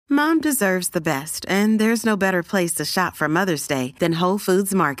Mom deserves the best, and there's no better place to shop for Mother's Day than Whole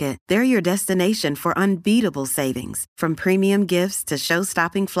Foods Market. They're your destination for unbeatable savings, from premium gifts to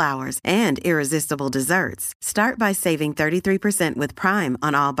show-stopping flowers and irresistible desserts. Start by saving 33% with Prime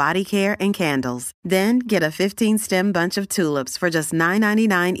on all body care and candles. Then get a 15-stem bunch of tulips for just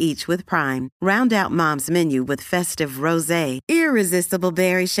 $9.99 each with Prime. Round out Mom's menu with festive rosé, irresistible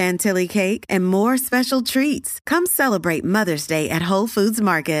berry chantilly cake, and more special treats. Come celebrate Mother's Day at Whole Foods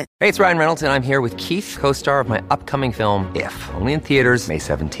Market. Hey, it's Ryan Reynolds, and I'm here with Keith, co-star of my upcoming film, If, only in theaters May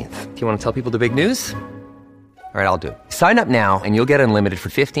 17th. Do you want to tell people the big news? All right, I'll do it. Sign up now and you'll get unlimited for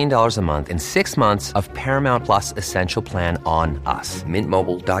 $15 a month and 6 months of Paramount Plus Essential Plan on us.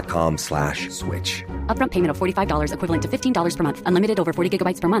 MintMobile.com/switch. Upfront payment of $45 equivalent to $15 per month. Unlimited over 40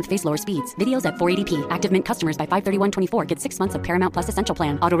 gigabytes per month. Face lower speeds. Videos at 480p. Active Mint customers by 531.24 get 6 months of Paramount Plus Essential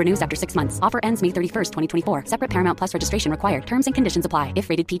Plan. Auto renews after 6 months. Offer ends May 31st, 2024. Separate Paramount Plus registration required. Terms and conditions apply if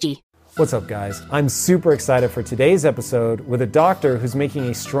rated PG. What's up, guys? I'm super excited for today's episode with a doctor who's making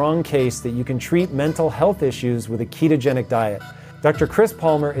a strong case that you can treat mental health issues with a ketogenic diet. Dr. Chris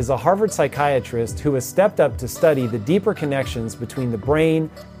Palmer is a Harvard psychiatrist who has stepped up to study the deeper connections between the brain,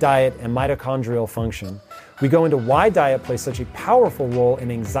 diet, and mitochondrial function. We go into why diet plays such a powerful role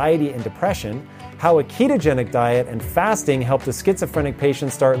in anxiety and depression, how a ketogenic diet and fasting helped a schizophrenic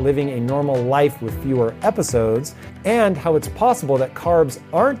patient start living a normal life with fewer episodes, and how it's possible that carbs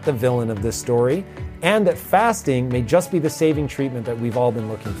aren't the villain of this story, and that fasting may just be the saving treatment that we've all been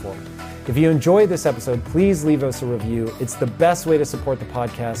looking for. If you enjoyed this episode, please leave us a review. It's the best way to support the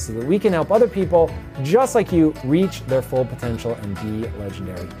podcast so that we can help other people just like you reach their full potential and be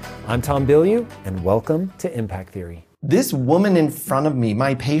legendary. I'm Tom Bilyeu, and welcome to Impact Theory. This woman in front of me,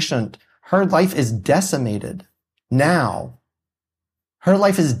 my patient, her life is decimated now. Her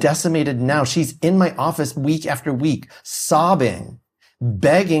life is decimated now. She's in my office week after week, sobbing,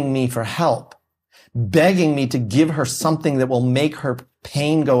 begging me for help, begging me to give her something that will make her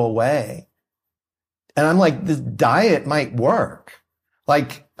pain go away. And I'm like, this diet might work.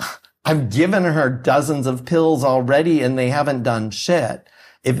 Like, I've given her dozens of pills already and they haven't done shit.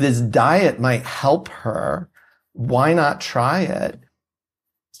 If this diet might help her, why not try it?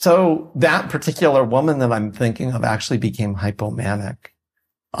 So that particular woman that I'm thinking of actually became hypomanic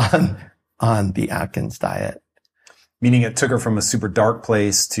on the Atkins diet. Meaning it took her from a super dark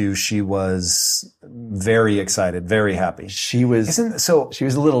place to she was very excited, very happy. She was a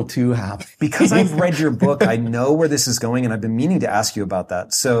little too happy. Because I've read your book, I know where this is going, and I've been meaning to ask you about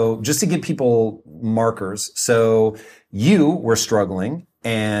that. So just to give people markers. So you were struggling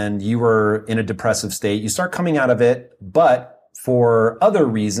and you were in a depressive state. You start coming out of it, but for other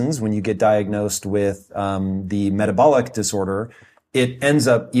reasons, when you get diagnosed with the metabolic disorder, it ends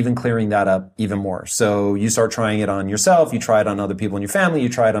up even clearing that up even more. So you start trying it on yourself, you try it on other people in your family, you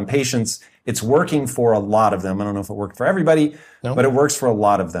try it on patients. It's working for a lot of them. I don't know if it worked for everybody, but it works for a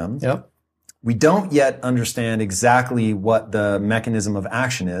lot of them. Yep. We don't yet understand exactly what the mechanism of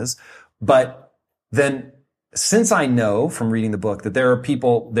action is, but then since I know from reading the book that there are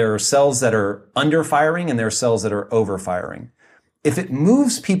cells that are under firing and there are cells that are over firing. If it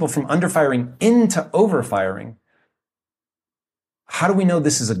moves people from underfiring into overfiring, how do we know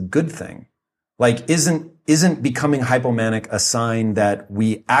this is a good thing? Like, isn't becoming hypomanic a sign that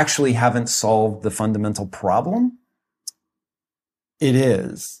we actually haven't solved the fundamental problem? It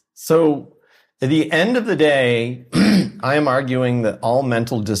is. So at the end of the day, I am arguing that all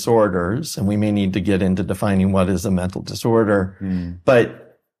mental disorders, and we may need to get into defining what is a mental disorder,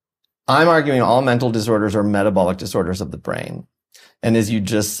 but I'm arguing all mental disorders are metabolic disorders of the brain. And as you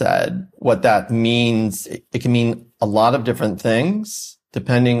just said, what that means, it can mean a lot of different things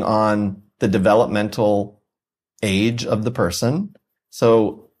depending on the developmental age of the person.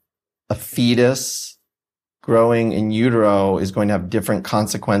 So a fetus growing in utero is going to have different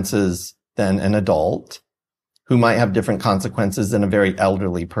consequences than an adult, who might have different consequences than a very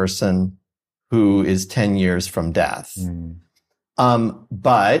elderly person who is 10 years from death.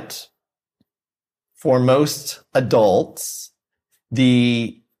 But for most adults,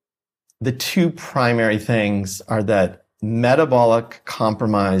 the two primary things are that metabolic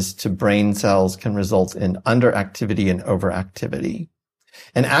compromise to brain cells can result in underactivity and overactivity.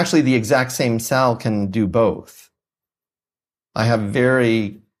 And actually, the exact same cell can do both. I have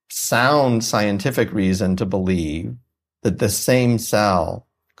very sound scientific reason to believe that the same cell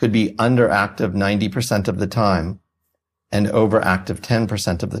could be underactive 90% of the time and overactive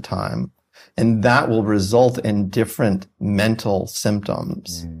 10% of the time. And that will result in different mental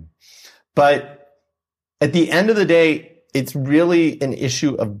symptoms. But at the end of the day, it's really an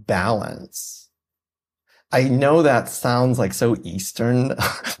issue of balance. I know that sounds like so Eastern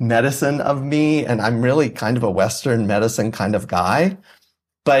medicine of me, and I'm really kind of a Western medicine kind of guy,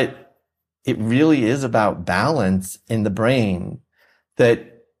 but it really is about balance in the brain,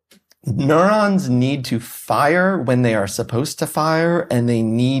 that neurons need to fire when they are supposed to fire, and they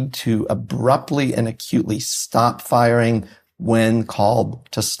need to abruptly and acutely stop firing when called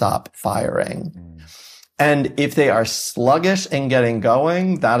to stop firing. And if they are sluggish in getting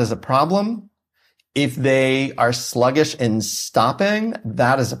going, that is a problem. If they are sluggish in stopping,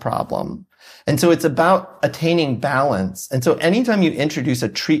 that is a problem. And so it's about attaining balance. And so anytime you introduce a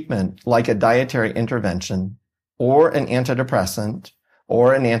treatment like a dietary intervention or an antidepressant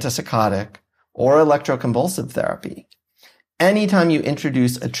or an antipsychotic or electroconvulsive therapy, anytime you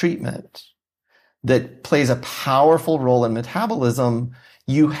introduce a treatment that plays a powerful role in metabolism,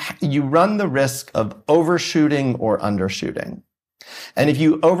 you run the risk of overshooting or undershooting. And if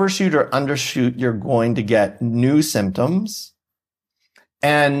you overshoot or undershoot, you're going to get new symptoms.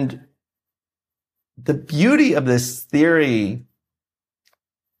 And the beauty of this theory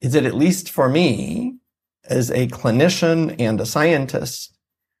is that, at least for me, as a clinician and a scientist,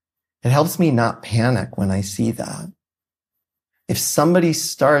 it helps me not panic when I see that. If somebody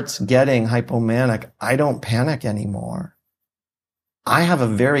starts getting hypomanic, I don't panic anymore. I have a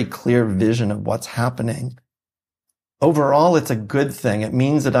very clear vision of what's happening. Overall, it's a good thing. It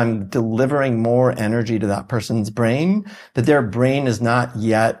means that I'm delivering more energy to that person's brain, but their brain is not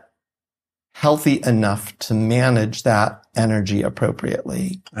yet healthy enough to manage that energy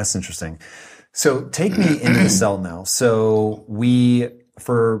appropriately. That's interesting. So take me into the cell now. So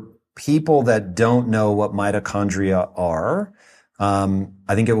for people that don't know what mitochondria are,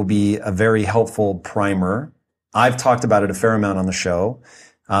 I think it will be a very helpful primer. I've talked about it a fair amount on the show.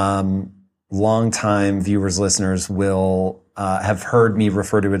 Longtime viewers, listeners will have heard me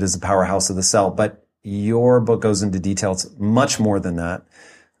refer to it as the powerhouse of the cell, but your book goes into details much more than that.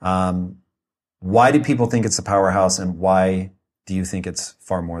 Why do people think it's a powerhouse, and why do you think it's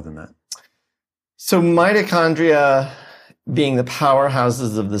far more than that? So mitochondria, being the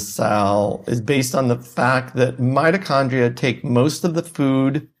powerhouses of the cell, is based on the fact that mitochondria take most of the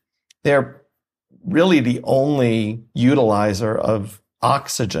food. They're really the only utilizer of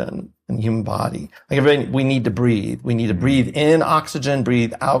oxygen in the human body. Like, we need to breathe. We need to breathe in oxygen,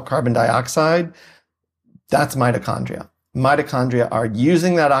 breathe out carbon dioxide. That's mitochondria. Mitochondria are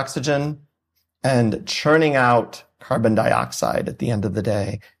using that oxygen and churning out carbon dioxide at the end of the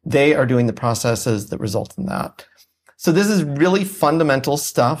day. They are doing the processes that result in that. So this is really fundamental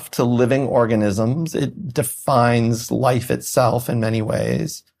stuff to living organisms. It defines life itself in many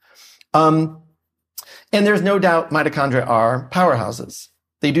ways. And there's no doubt mitochondria are powerhouses.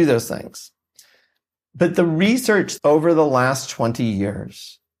 They do those things. But the research over the last 20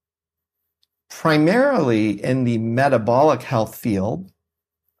 years, primarily in the metabolic health field,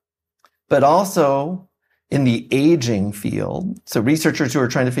 but also in the aging field. So researchers who are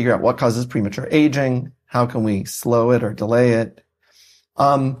trying to figure out what causes premature aging, how can we slow it or delay it?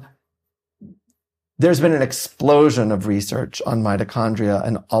 There's been an explosion of research on mitochondria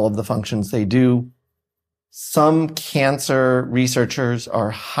and all of the functions they do. Some cancer researchers are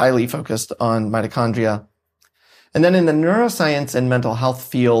highly focused on mitochondria. And then in the neuroscience and mental health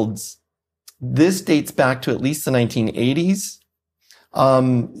fields, this dates back to at least the 1980s.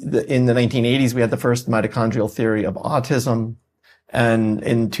 In the 1980s, we had the first mitochondrial theory of autism. And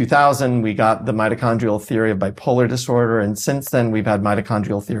in 2000, we got the mitochondrial theory of bipolar disorder. And since then, we've had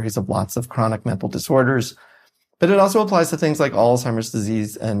mitochondrial theories of lots of chronic mental disorders. But it also applies to things like Alzheimer's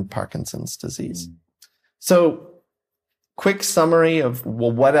disease and Parkinson's disease. So, quick summary of,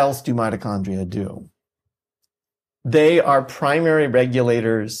 well, what else do mitochondria do? They are primary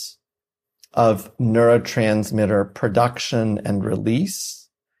regulators of neurotransmitter production and release,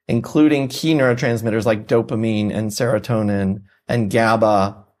 including key neurotransmitters like dopamine and serotonin and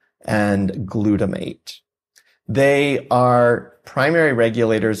GABA and glutamate. They are primary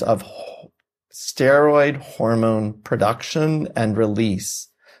regulators of steroid hormone production and release.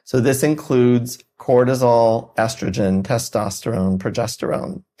 So this includes cortisol, estrogen, testosterone,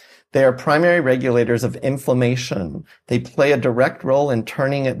 progesterone. They are primary regulators of inflammation. They play a direct role in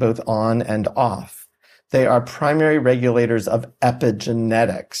turning it both on and off. They are primary regulators of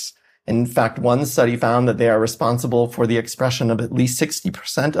epigenetics. In fact, one study found that they are responsible for the expression of at least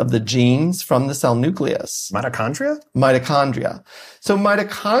 60% of the genes from the cell nucleus. Mitochondria? Mitochondria. So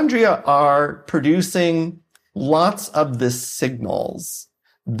mitochondria are producing lots of the signals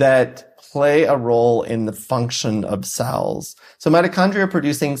that play a role in the function of cells. So mitochondria are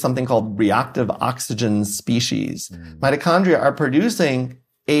producing something called reactive oxygen species. Mitochondria are producing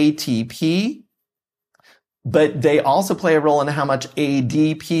ATP, But they also play a role in how much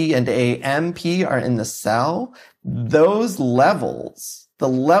ADP and AMP are in the cell. Those levels, the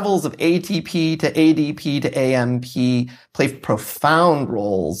levels of ATP to ADP to AMP, play profound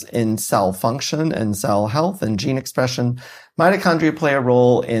roles in cell function and cell health and gene expression. Mitochondria play a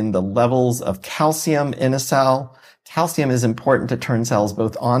role in the levels of calcium in a cell. Calcium is important to turn cells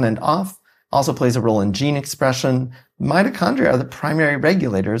both on and off, also plays a role in gene expression. Mitochondria are the primary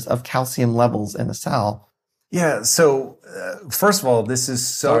regulators of calcium levels in a cell. Yeah. So, first of all, this is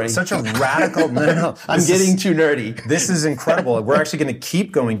such a radical. No. I'm getting too nerdy. This is incredible. We're actually going to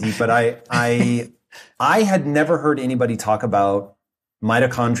keep going deep, but I had never heard anybody talk about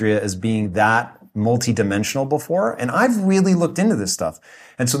mitochondria as being that multidimensional before, and I've really looked into this stuff.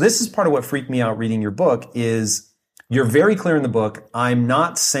 And so this is part of what freaked me out reading your book is you're very clear in the book. I'm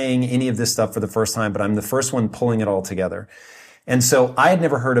not saying any of this stuff for the first time, but I'm the first one pulling it all together. And so I had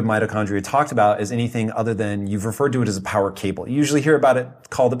never heard of mitochondria talked about as anything other than you've referred to it as a power cable. You usually hear about it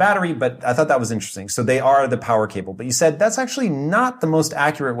called a battery, but I thought that was interesting. So they are the power cable. But you said that's actually not the most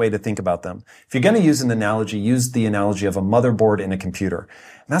accurate way to think about them. If you're going to use an analogy, use the analogy of a motherboard in a computer.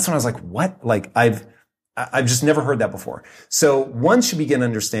 And that's when I was like, what? Like I've just never heard that before. So once you begin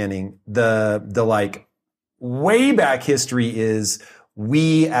understanding the like way back history is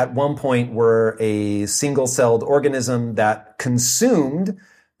we at one point were a single-celled organism that consumed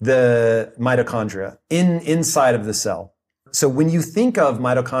the mitochondria inside of the cell. So when you think of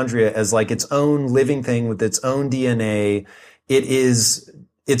mitochondria as like its own living thing with its own DNA, it is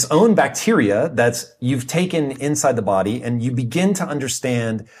its own bacteria that's you've taken inside the body, and you begin to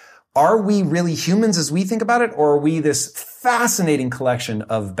understand, are we really humans as we think about it, or are we this fascinating collection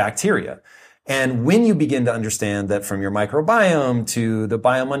of bacteria? And when you begin to understand that from your microbiome to the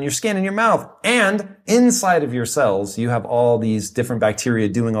biome on your skin and your mouth and inside of your cells, you have all these different bacteria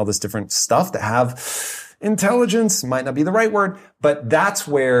doing all this different stuff that have intelligence, might not be the right word, but that's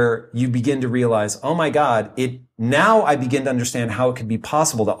where you begin to realize, oh my God, now I begin to understand how it could be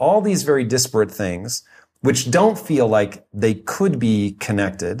possible that all these very disparate things, which don't feel like they could be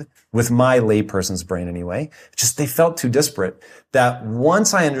connected with my layperson's brain anyway, just they felt too disparate, that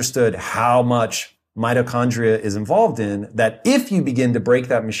once I understood how much mitochondria is involved in, that if you begin to break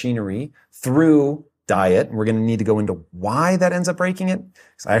that machinery through diet, and we're going to need to go into why that ends up breaking it,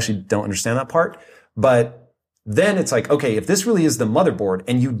 because I actually don't understand that part, but then it's like, okay, if this really is the motherboard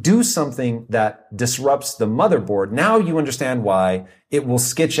and you do something that disrupts the motherboard, now you understand why it will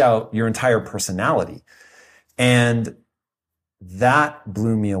sketch out your entire personality. And that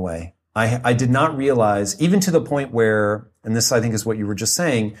blew me away. I did not realize, even to the point where, and this I think is what you were just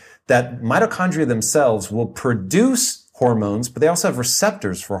saying, that mitochondria themselves will produce hormones, but they also have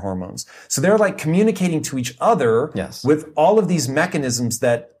receptors for hormones. So they're like communicating to each other with all of these mechanisms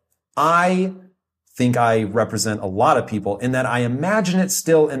that I think I represent a lot of people in that I imagine it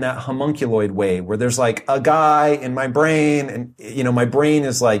still in that homunculoid way where there's like a guy in my brain and, you know, my brain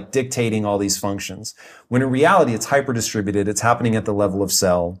is like dictating all these functions. When in reality, it's hyper distributed. It's happening at the level of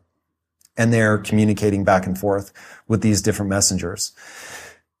cell and they're communicating back and forth with these different messengers.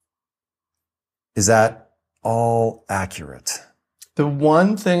 Is that all accurate? The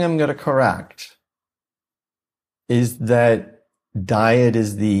one thing I'm going to correct is that diet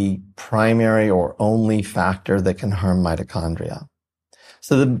is the primary or only factor that can harm mitochondria.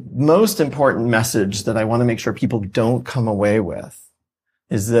 So the most important message that I want to make sure people don't come away with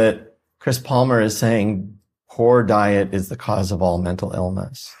is that Chris Palmer is saying poor diet is the cause of all mental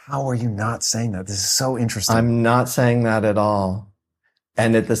illness. How are you not saying that? This is so interesting. I'm not saying that at all.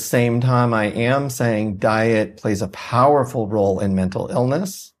 And at the same time, I am saying diet plays a powerful role in mental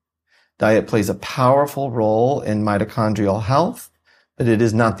illness. Diet plays a powerful role in mitochondrial health, but it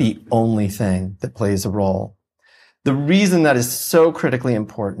is not the only thing that plays a role. The reason that is so critically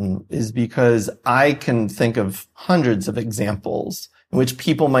important is because I can think of hundreds of examples in which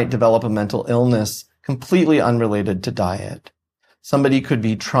people might develop a mental illness completely unrelated to diet. Somebody could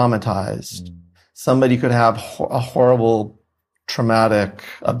be traumatized. Somebody could have a horrible, traumatic,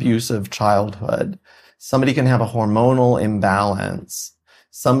 abusive childhood. Somebody can have a hormonal imbalance.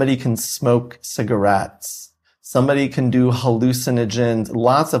 Somebody can smoke cigarettes. Somebody can do hallucinogens,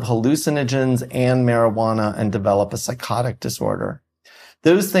 lots of hallucinogens and marijuana and develop a psychotic disorder.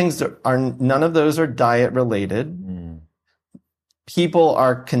 Those things are none of those are diet related. People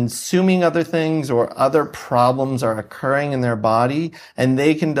are consuming other things or other problems are occurring in their body and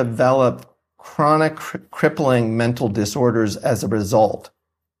they can develop chronic crippling mental disorders as a result.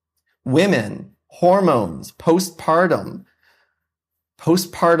 Women, hormones, postpartum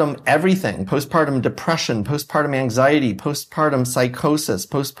everything, postpartum depression, postpartum anxiety, postpartum psychosis,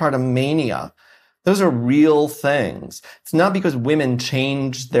 postpartum mania, Those are real things. It's not because women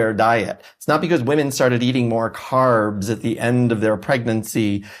changed their diet. It's not because women started eating more carbs at the end of their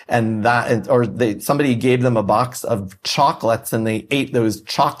pregnancy and somebody gave them a box of chocolates and they ate those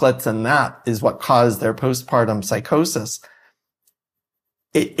chocolates and that is what caused their postpartum psychosis.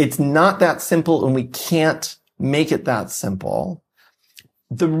 It's not that simple, and we can't make it that simple.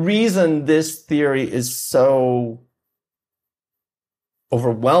 The reason this theory is so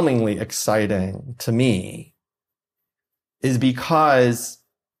overwhelmingly exciting to me is because,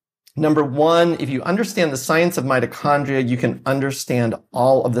 number one, if you understand the science of mitochondria, you can understand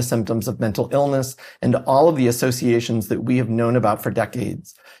all of the symptoms of mental illness and all of the associations that we have known about for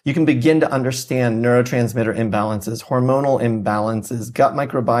decades. You can begin to understand neurotransmitter imbalances, hormonal imbalances, gut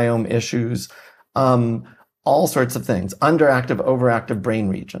microbiome issues, all sorts of things, underactive, overactive brain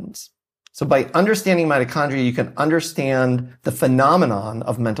regions. So by understanding mitochondria, you can understand the phenomenon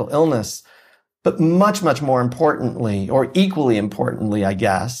of mental illness. But much, much more importantly, or equally importantly, I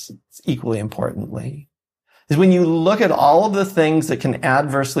guess, equally importantly, is when you look at all of the things that can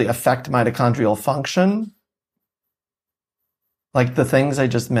adversely affect mitochondrial function, like the things I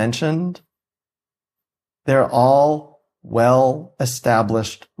just mentioned, they're all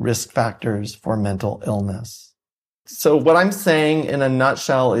well-established risk factors for mental illness. So what I'm saying in a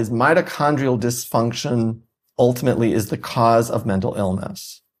nutshell is mitochondrial dysfunction ultimately is the cause of mental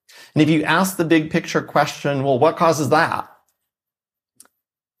illness. And if you ask the big picture question, well, what causes that?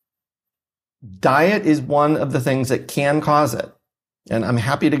 Diet is one of the things that can cause it. And I'm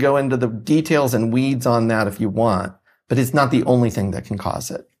happy to go into the details and weeds on that if you want, but it's not the only thing that can cause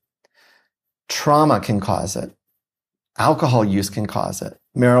it. Trauma can cause it. Alcohol use can cause it.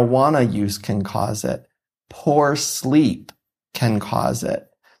 Marijuana use can cause it. Poor sleep can cause it.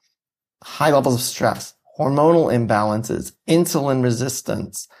 High levels of stress, hormonal imbalances, insulin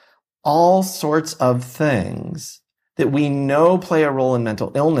resistance, all sorts of things that we know play a role in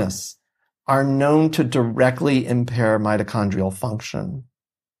mental illness are known to directly impair mitochondrial function.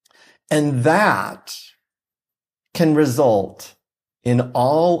 And that can result in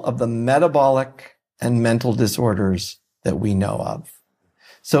all of the metabolic and mental disorders that we know of.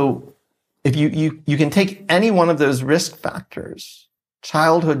 So if you can take any one of those risk factors,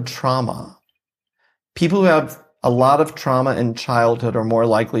 childhood trauma, people who have a lot of trauma in childhood are more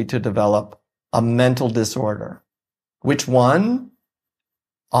likely to develop a mental disorder. Which one?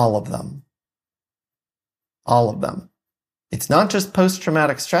 All of them. All of them. It's not just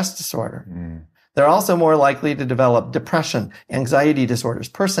post-traumatic stress disorder. They're also more likely to develop depression, anxiety disorders,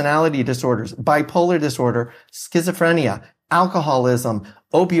 personality disorders, bipolar disorder, schizophrenia, alcoholism,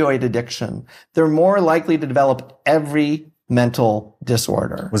 opioid addiction. They're more likely to develop every mental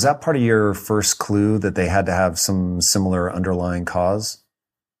disorder. Was that part of your first clue that they had to have some similar underlying cause?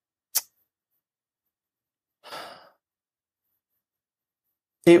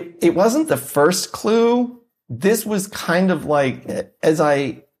 It wasn't the first clue. This was kind of like, as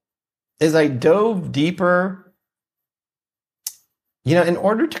I dove deeper, in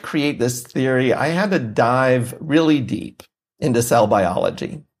order to create this theory, I had to dive really deep into cell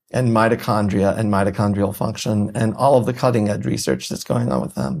biology and mitochondria and mitochondrial function and all of the cutting edge research that's going on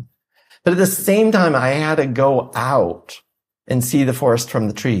with them. But at the same time, I had to go out and see the forest from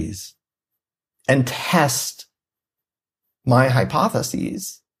the trees and test my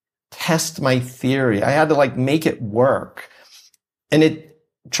hypotheses, test my theory. I had to make it work. And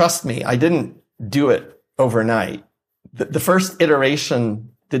trust me, I didn't do it overnight. The first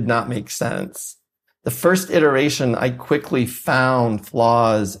iteration did not make sense. The first iteration, I quickly found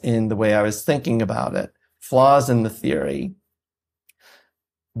flaws in the way I was thinking about it, flaws in the theory.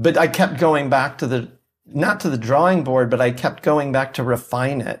 But I kept going back not to the drawing board, but I kept going back to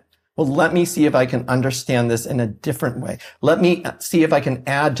refine it. Well, let me see if I can understand this in a different way. Let me see if I can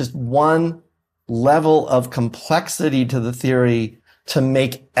add just one level of complexity to the theory to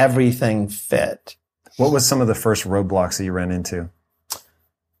make everything fit. What was some of the first roadblocks that you ran into?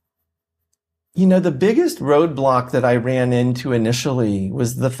 The biggest roadblock that I ran into initially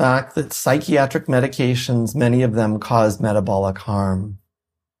was the fact that psychiatric medications, many of them cause metabolic harm.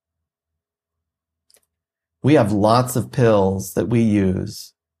 We have lots of pills that we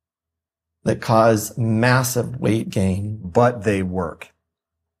use that cause massive weight gain. But they work.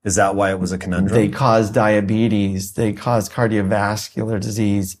 Is that why it was a conundrum? They cause diabetes, they cause cardiovascular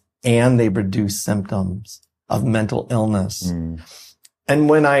disease, and they reduce symptoms of mental illness. And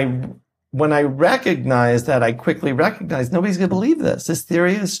when I recognized that, I quickly recognized nobody's going to believe this. This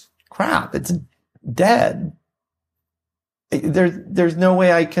theory is crap. It's dead. There's no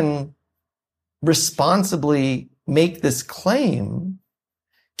way I can responsibly make this claim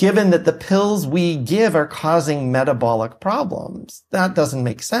given that the pills we give are causing metabolic problems? That doesn't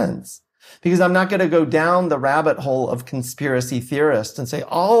make sense. Because I'm not going to go down the rabbit hole of conspiracy theorists and say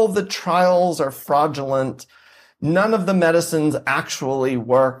all the trials are fraudulent. None of the medicines actually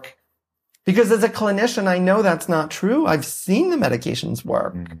work. Because as a clinician, I know that's not true. I've seen the medications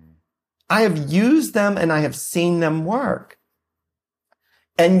work. I have used them and I have seen them work.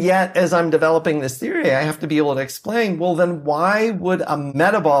 And yet, as I'm developing this theory, I have to be able to explain, well, then why would a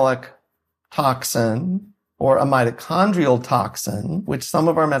metabolic toxin or a mitochondrial toxin, which some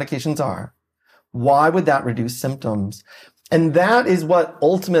of our medications are, why would that reduce symptoms? And that is what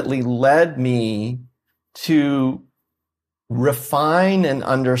ultimately led me to refine and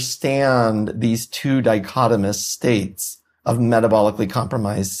understand these two dichotomous states of metabolically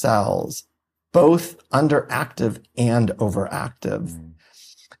compromised cells, both underactive and overactive.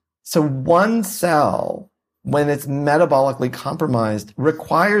 So one cell, when it's metabolically compromised,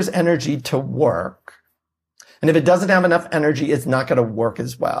 requires energy to work. And if it doesn't have enough energy, it's not going to work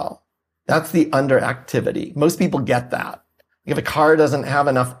as well. That's the underactivity. Most people get that. If a car doesn't have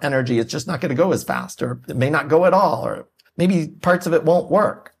enough energy, it's just not going to go as fast, or it may not go at all, or maybe parts of it won't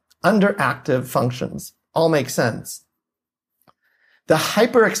work. Underactive functions all make sense. The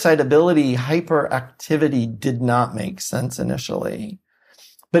hyperexcitability, hyperactivity did not make sense initially.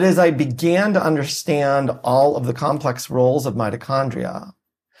 But as I began to understand all of the complex roles of mitochondria,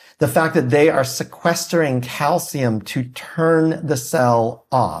 the fact that they are sequestering calcium to turn the cell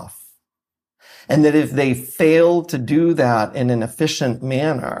off, and that if they fail to do that in an efficient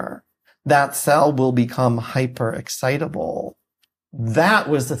manner, that cell will become hyperexcitable. That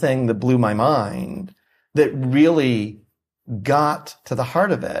was the thing that blew my mind, that really got to the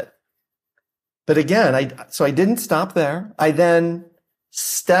heart of it. But again, I didn't stop there. I then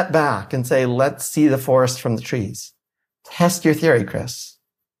step back and say, let's see the forest from the trees. Test your theory, Chris.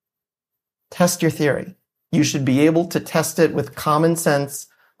 Test your theory. You should be able to test it with common sense,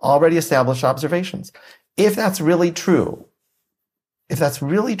 already established observations. If that's really true,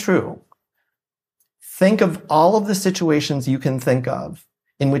 think of all of the situations you can think of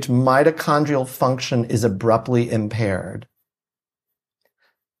in which mitochondrial function is abruptly impaired.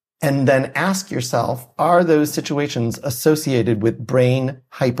 And then ask yourself, are those situations associated with brain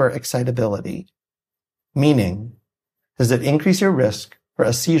hyperexcitability? Meaning, does it increase your risk for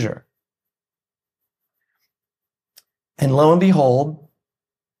a seizure? And lo and behold,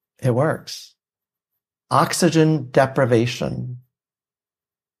 it works. Oxygen deprivation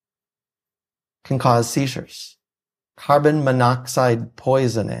can cause seizures. Carbon monoxide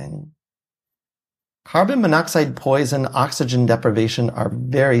poisoning. Carbon monoxide poison, oxygen deprivation are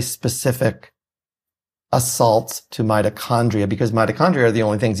very specific assaults to mitochondria because mitochondria are the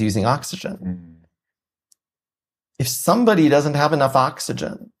only things using oxygen. If somebody doesn't have enough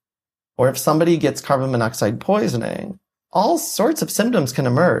oxygen, or if somebody gets carbon monoxide poisoning, all sorts of symptoms can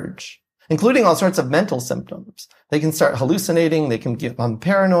emerge, including all sorts of mental symptoms. They can start hallucinating, they can become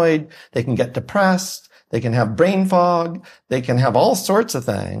paranoid, they can get depressed, they can have brain fog, they can have all sorts of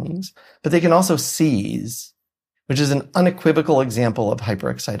things, but they can also seize, which is an unequivocal example of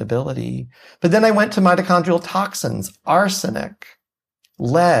hyperexcitability. But then I went to mitochondrial toxins, arsenic,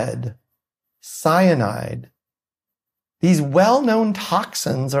 lead, cyanide. These well-known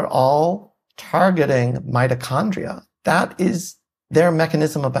toxins are all targeting mitochondria. That is their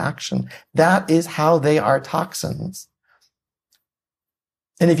mechanism of action. That is how they are toxins.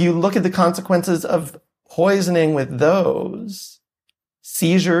 And if you look at the consequences of poisoning with those,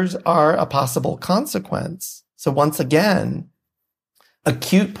 seizures are a possible consequence. So once again,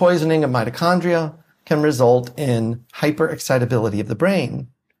 acute poisoning of mitochondria can result in hyperexcitability of the brain.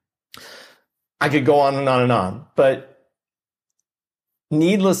 I could go on and on and on, but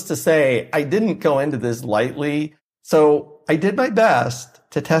needless to say, I didn't go into this lightly. So I did my best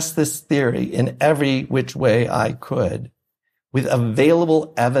to test this theory in every which way I could with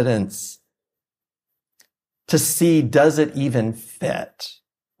available evidence to see, does it even fit?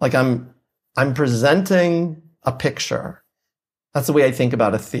 Like I'm presenting a picture. That's the way I think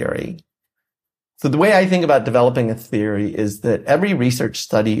about a theory. So the way I think about developing a theory is that every research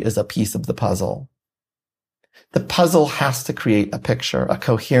study is a piece of the puzzle. The puzzle has to create a picture, a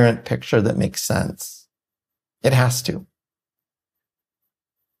coherent picture that makes sense. It has to.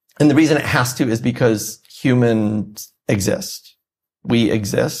 And the reason it has to is because humans exist. We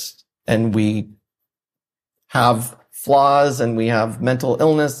exist and we have flaws and we have mental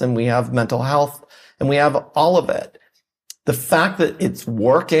illness and we have mental health and we have all of it. The fact that it's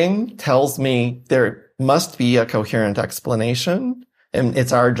working tells me there must be a coherent explanation and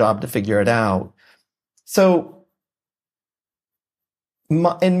it's our job to figure it out. So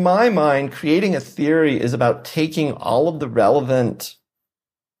in my mind, creating a theory is about taking all of the relevant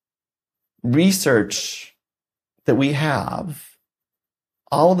research that we have,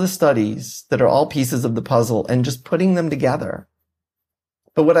 all of the studies that are all pieces of the puzzle, and just putting them together.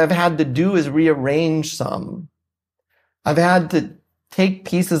 But what I've had to do is rearrange some. I've had to take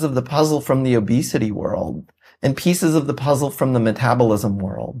pieces of the puzzle from the obesity world, and pieces of the puzzle from the metabolism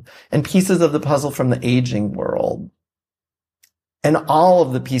world, and pieces of the puzzle from the aging world, and all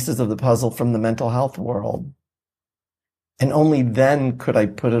of the pieces of the puzzle from the mental health world. And only then could I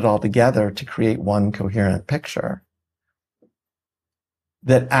put it all together to create one coherent picture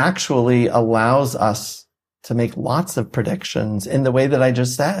that actually allows us to make lots of predictions in the way that I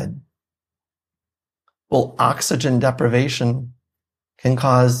just said. Well, oxygen deprivation can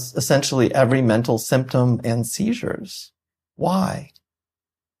cause essentially every mental symptom and seizures. Why?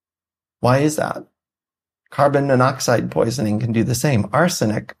 Why is that? Carbon monoxide poisoning can do the same.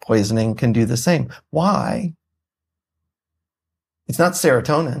 Arsenic poisoning can do the same. Why? It's not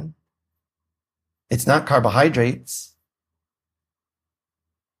serotonin. It's not carbohydrates.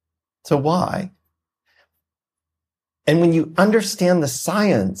 So why? And when you understand the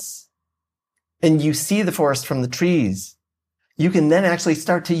science and you see the forest from the trees, you can then actually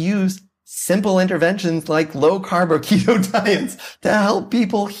start to use simple interventions like low carb or keto diets to help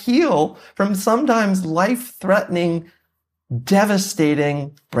people heal from sometimes life-threatening,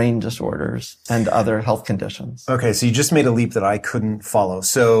 devastating brain disorders and other health conditions. Okay, so you just made a leap that I couldn't follow.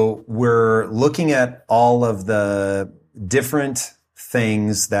 So we're looking at all of the different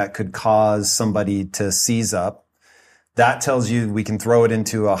things that could cause somebody to seize up. That tells you we can throw it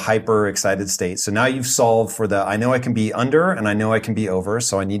into a hyper excited state. So now you've solved for I know I can be under and I know I can be over.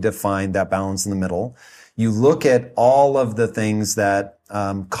 So I need to find that balance in the middle. You look at all of the things that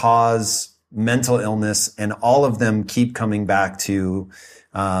cause mental illness, and all of them keep coming back to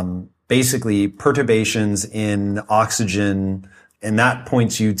basically perturbations in oxygen. And that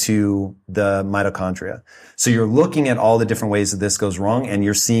points you to the mitochondria. So you're looking at all the different ways that this goes wrong, and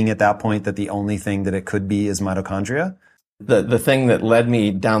you're seeing at that point that the only thing that it could be is mitochondria. The thing that led me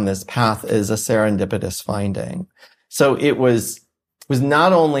down this path is a serendipitous finding. So it was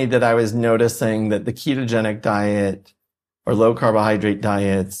not only that I was noticing that the ketogenic diet or low carbohydrate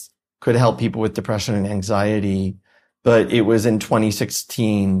diets could help people with depression and anxiety, but it was in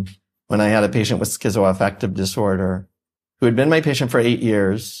 2016 when I had a patient with schizoaffective disorder who had been my patient for 8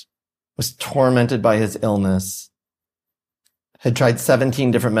 years, was tormented by his illness, had tried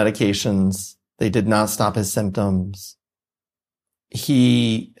 17 different medications. They did not stop his symptoms.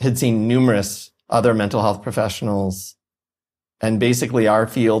 He had seen numerous other mental health professionals. And basically our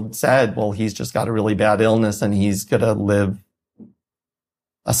field said, well, he's just got a really bad illness and he's going to live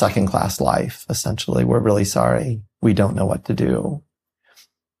a second-class life, essentially. We're really sorry. We don't know what to do.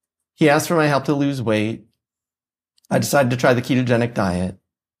 He asked for my help to lose weight. I decided to try the ketogenic diet.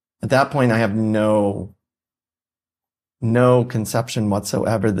 At that point, I have no conception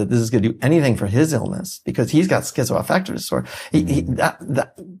whatsoever that this is going to do anything for his illness because he's got schizoaffective disorder.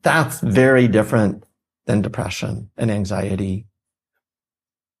 That's very different than depression and anxiety.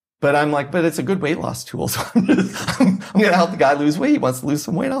 But I'm like, but it's a good weight loss tool. So I'm going to help the guy lose weight. He wants to lose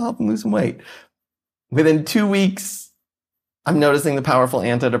some weight. I'll help him lose some weight. Within 2 weeks, I'm noticing the powerful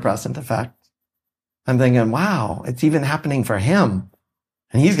antidepressant effect. I'm thinking, wow, it's even happening for him.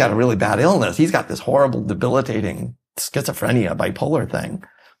 And he's got a really bad illness. He's got this horrible, debilitating schizophrenia, bipolar thing.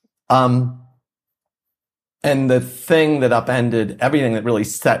 And the thing that upended everything that really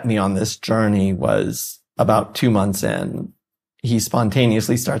set me on this journey was about 2 months in, he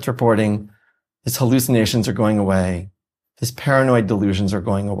spontaneously starts reporting his hallucinations are going away. His paranoid delusions are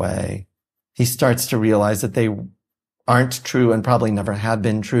going away. He starts to realize that they aren't true and probably never had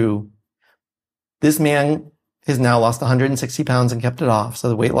been true. This man has now lost 160 pounds and kept it off. So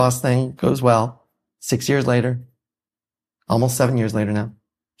the weight loss thing goes well. 6 years later, almost 7 years later now,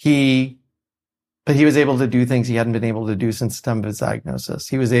 but he was able to do things he hadn't been able to do since the time of his diagnosis.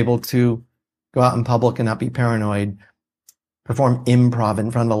 He was able to go out in public and not be paranoid, perform improv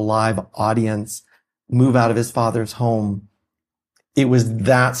in front of a live audience, move out of his father's home. It was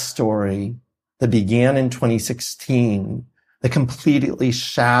that story that began in 2016 that completely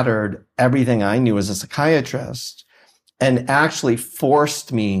shattered everything I knew as a psychiatrist and actually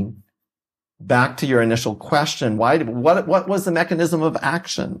forced me back to your initial question. What was the mechanism of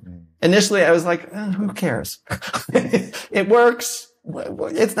action? Initially, I was like, who cares? It works.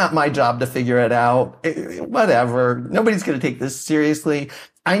 It's not my job to figure it out. Whatever. Nobody's going to take this seriously.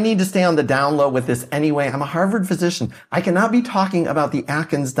 I need to stay on the down low with this anyway. I'm a Harvard physician. I cannot be talking about the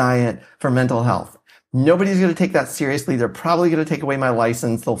Atkins diet for mental health. Nobody's going to take that seriously. They're probably going to take away my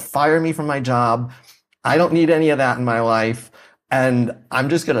license. They'll fire me from my job. I don't need any of that in my life. And I'm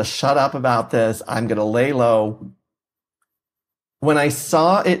just going to shut up about this. I'm going to lay low. When I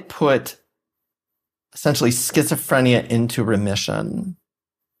saw it put essentially schizophrenia into remission,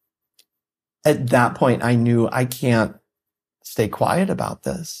 at that point, I knew I can't stay quiet about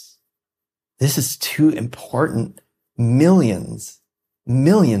this. This is too important. Millions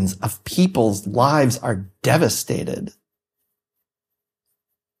of people's lives are devastated.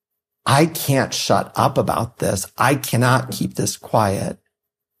 I can't shut up about this. I cannot keep this quiet.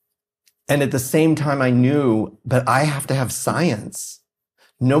 And at the same time, I knew, but I have to have science.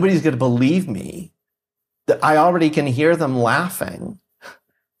 Nobody's going to believe me. I already can hear them laughing.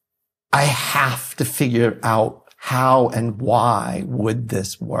 I have to figure out how and why would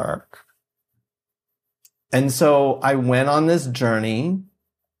this work. And so I went on this journey.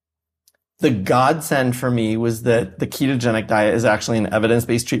 The godsend for me was that the ketogenic diet is actually an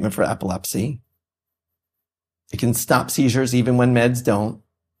evidence-based treatment for epilepsy. It can stop seizures even when meds don't.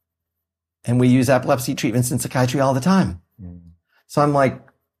 And we use epilepsy treatments in psychiatry all the time. So I'm like,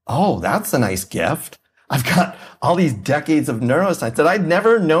 oh, that's a nice gift. I've got all these decades of neuroscience that I'd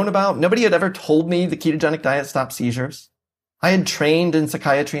never known about. Nobody had ever told me the ketogenic diet stops seizures. I had trained in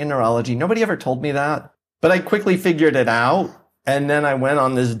psychiatry and neurology. Nobody ever told me that. But I quickly figured it out. And then I went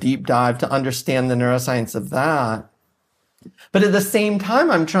on this deep dive to understand the neuroscience of that. But at the same time,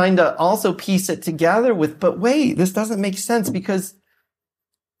 I'm trying to also piece it together with, but wait, this doesn't make sense because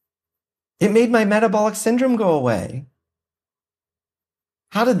it made my metabolic syndrome go away.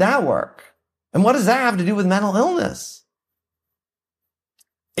 How did that work? And what does that have to do with mental illness?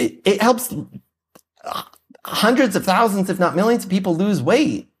 It helps hundreds of thousands, if not millions of people lose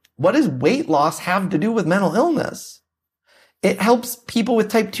weight. What does weight loss have to do with mental illness? It helps people with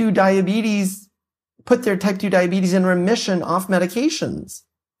type 2 diabetes put their type 2 diabetes in remission off medications.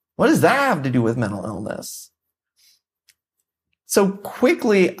 What does that have to do with mental illness? So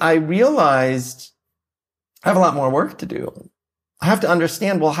quickly, I realized I have a lot more work to do. I have to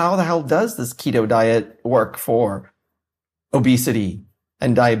understand, well, how the hell does this keto diet work for obesity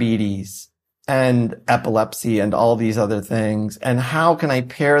and diabetes and epilepsy and all these other things? And how can I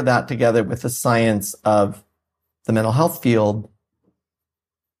pair that together with the science of the mental health field?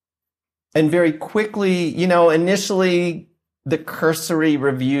 And very quickly, initially the cursory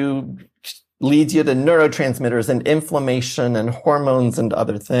review leads you to neurotransmitters and inflammation and hormones and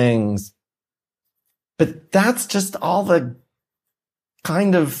other things. But that's just all the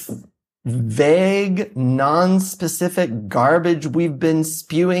kind of vague, non-specific garbage we've been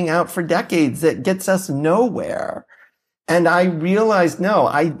spewing out for decades that gets us nowhere. And I realized,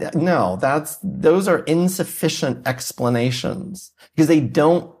 those are insufficient explanations because they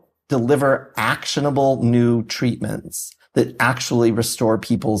don't deliver actionable new treatments that actually restore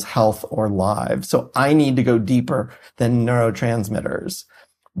people's health or lives. So I need to go deeper than neurotransmitters.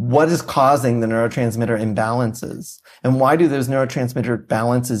 What is causing the neurotransmitter imbalances? And why do those neurotransmitter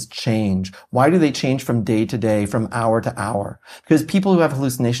balances change? Why do they change from day to day, from hour to hour? Because people who have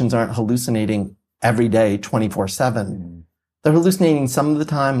hallucinations aren't hallucinating every day, 24/7. They're hallucinating some of the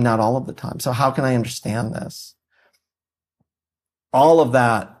time, not all of the time. So how can I understand this? All of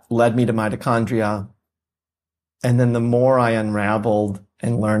that led me to mitochondria. And then the more I unraveled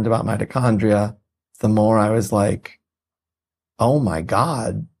and learned about mitochondria, the more I was like, oh my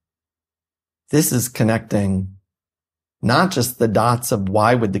God, this is connecting not just the dots of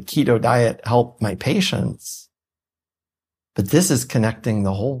why would the keto diet help my patients, but this is connecting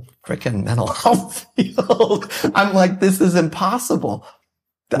the whole freaking mental health field. I'm like, this is impossible.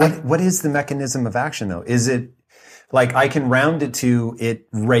 What is the mechanism of action though? Is it like I can round it to it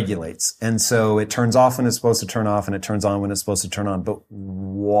regulates. And so it turns off when it's supposed to turn off and it turns on when it's supposed to turn on. But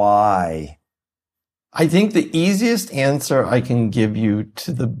why? I think the easiest answer I can give you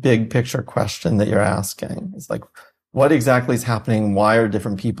to the big picture question that you're asking is like, what exactly is happening? Why are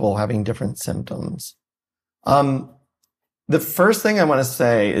different people having different symptoms? The first thing I want to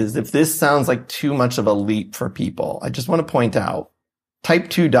say is if this sounds like too much of a leap for people, I just want to point out type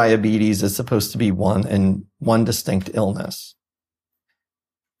 2 diabetes is supposed to be one distinct illness.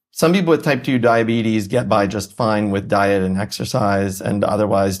 Some people with type 2 diabetes get by just fine with diet and exercise and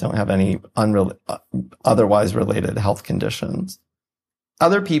otherwise don't have any otherwise related health conditions.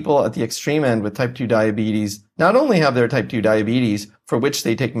 Other people at the extreme end with type 2 diabetes not only have their type 2 diabetes, for which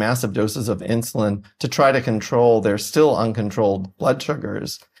they take massive doses of insulin to try to control their still uncontrolled blood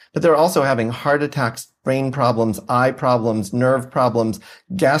sugars, but they're also having heart attacks, brain problems, eye problems, nerve problems,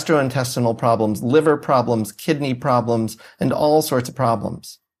 gastrointestinal problems, liver problems, kidney problems, and all sorts of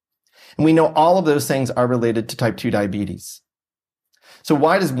problems. And we know all of those things are related to type 2 diabetes. So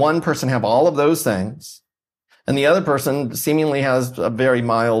why does one person have all of those things and the other person seemingly has a very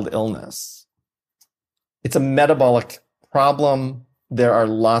mild illness? It's a metabolic problem. There are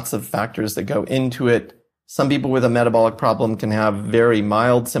lots of factors that go into it. Some people with a metabolic problem can have very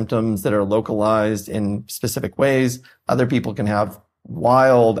mild symptoms that are localized in specific ways. Other people can have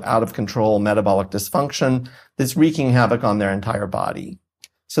wild, out of control metabolic dysfunction that's wreaking havoc on their entire body.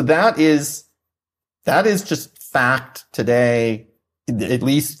 So that is just fact today, at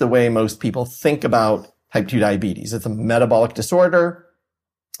least the way most people think about type 2 diabetes. It's a metabolic disorder,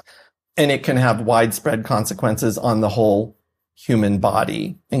 and it can have widespread consequences on the whole human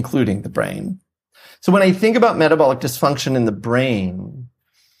body, including the brain. So when I think about metabolic dysfunction in the brain,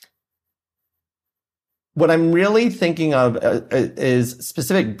 what I'm really thinking of is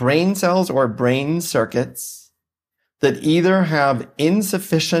specific brain cells or brain circuits that either have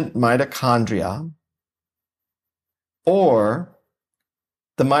insufficient mitochondria or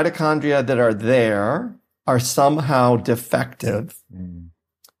the mitochondria that are there are somehow defective.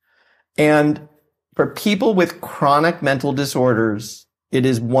 And for people with chronic mental disorders, it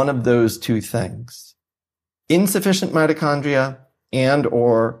is one of those two things: insufficient mitochondria and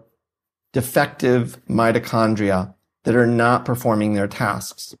or defective mitochondria that are not performing their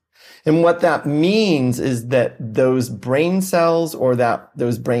tasks. And what that means is that those brain cells or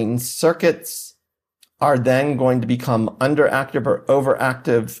those brain circuits are then going to become underactive or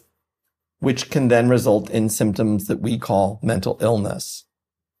overactive, which can then result in symptoms that we call mental illness.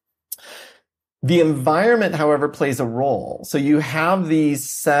 The environment, however, plays a role. So you have these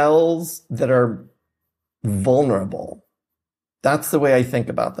cells that are vulnerable. That's the way I think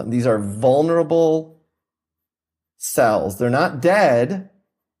about them. These are vulnerable cells. They're not dead.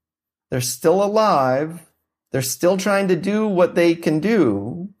 They're still alive. They're still trying to do what they can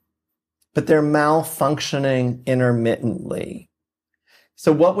do, but they're malfunctioning intermittently.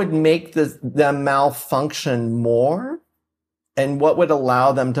 So what would make them malfunction more? And what would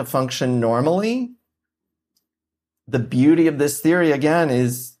allow them to function normally? The beauty of this theory, again,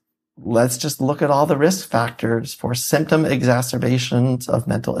 is let's just look at all the risk factors for symptom exacerbations of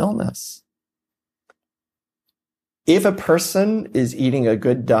mental illness. If a person is eating a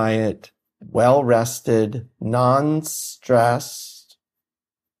good diet, well-rested, non-stressed,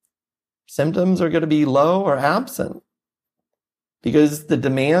 symptoms are going to be low or absent because the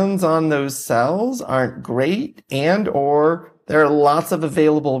demands on those cells aren't great, and or there are lots of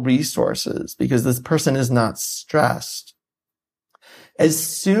available resources because this person is not stressed. As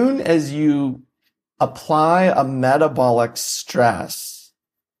soon as you apply a metabolic stress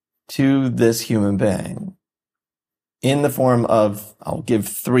to this human being in the form of, I'll give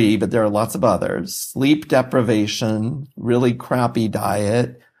 3, but there are lots of others: sleep deprivation, really crappy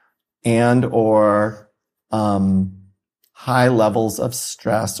diet, and or high levels of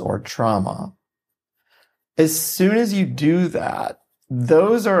stress or trauma. As soon as you do that,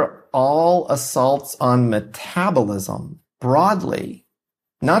 those are all assaults on metabolism broadly,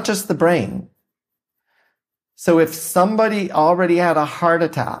 not just the brain. So if somebody already had a heart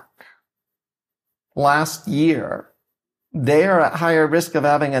attack last year, they are at higher risk of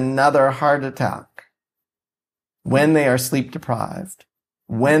having another heart attack when they are sleep deprived,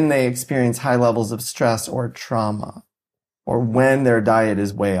 when they experience high levels of stress or trauma, or when their diet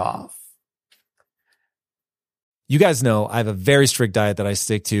is way off. You guys know I have a very strict diet that I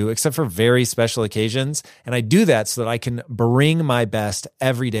stick to, except for very special occasions. And I do that so that I can bring my best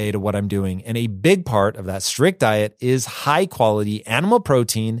every day to what I'm doing. And a big part of that strict diet is high quality animal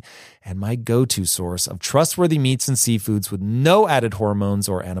protein, and my go-to source of trustworthy meats and seafoods with no added hormones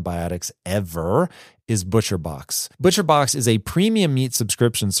or antibiotics ever is ButcherBox. ButcherBox is a premium meat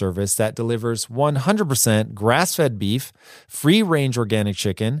subscription service that delivers 100% grass-fed beef, free-range organic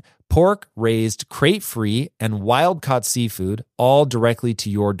chicken, pork raised crate-free, and wild-caught seafood, all directly to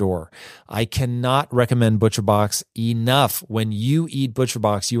your door. I cannot recommend ButcherBox enough. When you eat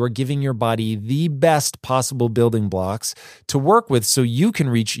ButcherBox, you are giving your body the best possible building blocks to work with so you can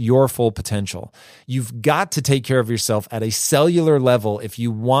reach your full potential. You've got to take care of yourself at a cellular level if you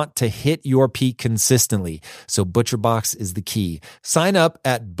want to hit your peak consistently. So ButcherBox is the key. Sign up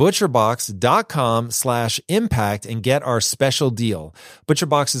at butcherbox.com/impact and get our special deal.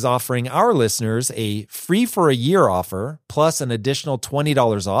 ButcherBox is offering our listeners a free for a year offer plus an additional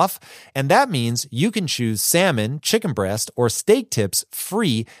 $20 off. And that means you can choose salmon, chicken breast, or steak tips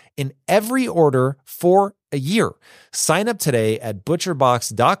free in every order for a year. Sign up today at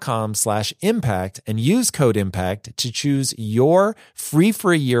butcherbox.com/impact and use code IMPACT to choose your free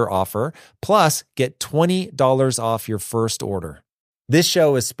for a year offer, plus get $20 off your first order. This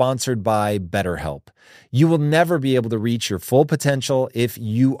show is sponsored by BetterHelp. You will never be able to reach your full potential if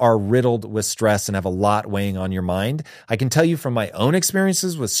you are riddled with stress and have a lot weighing on your mind. I can tell you from my own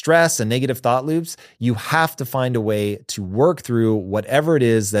experiences with stress and negative thought loops, you have to find a way to work through whatever it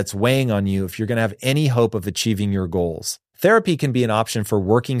is that's weighing on you if you're going to have any hope of achieving your goals. Therapy can be an option for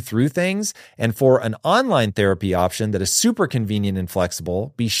working through things, and for an online therapy option that is super convenient and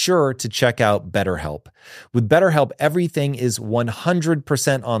flexible, be sure to check out BetterHelp. With BetterHelp, everything is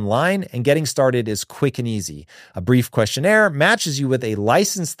 100% online, and getting started is quick and easy. A brief questionnaire matches you with a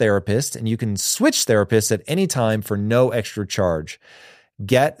licensed therapist, and you can switch therapists at any time for no extra charge.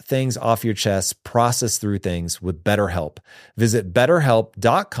 Get things off your chest, process through things with BetterHelp. Visit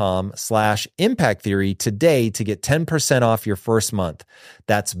BetterHelp.com/Impact Theory today to get 10% off your first month.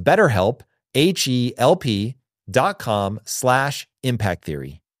 That's BetterHelp, HELP.com/Impact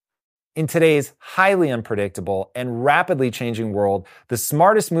Theory. In today's highly unpredictable and rapidly changing world, the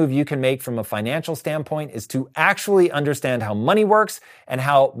smartest move you can make from a financial standpoint is to actually understand how money works and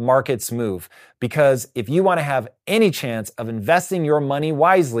how markets move. Because if you want to have any chance of investing your money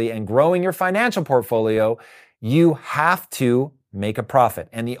wisely and growing your financial portfolio, you have to make a profit.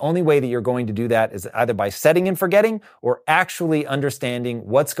 And the only way that you're going to do that is either by setting and forgetting or actually understanding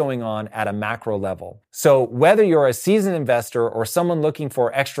what's going on at a macro level. So whether you're a seasoned investor or someone looking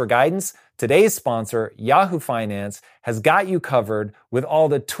for extra guidance, today's sponsor, Yahoo Finance, has got you covered with all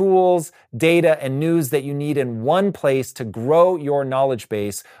the tools, data, and news that you need in one place to grow your knowledge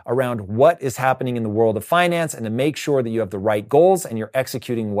base around what is happening in the world of finance and to make sure that you have the right goals and you're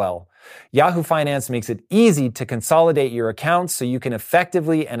executing well. Yahoo Finance makes it easy to consolidate your accounts so you can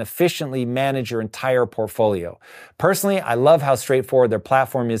effectively and efficiently manage your entire portfolio. Personally, I love how straightforward their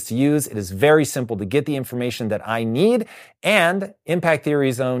platform is to use. It is very simple to get the information that I need, and Impact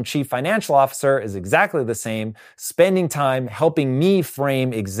Theory's own Chief Financial Officer is exactly the same, spending time helping me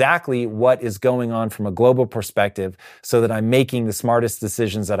frame exactly what is going on from a global perspective so that I'm making the smartest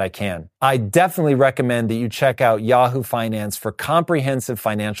decisions that I can. I definitely recommend that you check out Yahoo Finance for comprehensive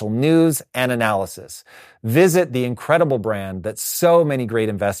financial news and analysis. Visit the incredible brand that so many great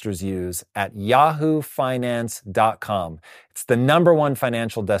investors use at yahoofinance.com. It's the #1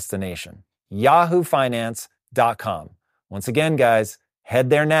 financial destination. yahoofinance.com. Once again, guys, head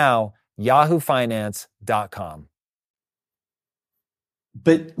there now, yahoofinance.com.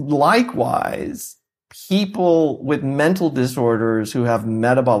 But likewise, people with mental disorders who have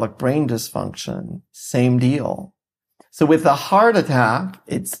metabolic brain dysfunction, same deal. So with a heart attack,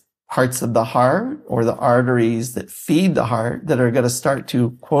 it's parts of the heart or the arteries that feed the heart that are going to start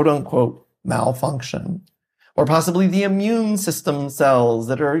to quote unquote malfunction. Or possibly the immune system cells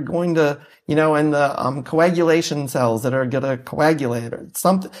that are going to, and the coagulation cells that are going to coagulate.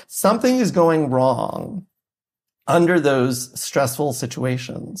 Something is going wrong under those stressful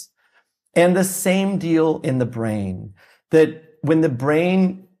situations. And the same deal in the brain, that when the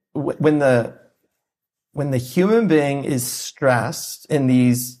human being is stressed in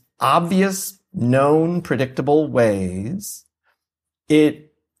these obvious, known, predictable ways,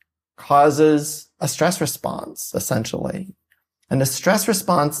 it causes a stress response, essentially. And a stress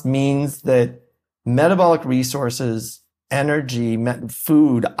response means that metabolic resources, energy,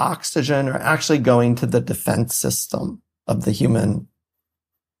 food, oxygen are actually going to the defense system of the human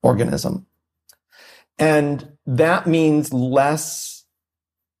organism. And that means less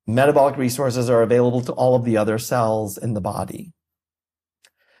metabolic resources are available to all of the other cells in the body.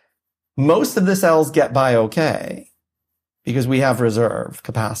 Most of the cells get by okay because we have reserve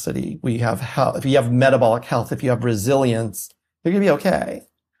capacity. We have health. If you have metabolic health, if you have resilience, you're going to be okay.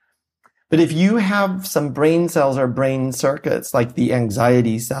 But if you have some brain cells or brain circuits like the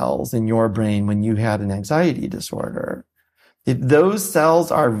anxiety cells in your brain when you had an anxiety disorder, if those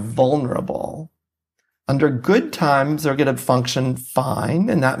cells are vulnerable, under good times, they're going to function fine.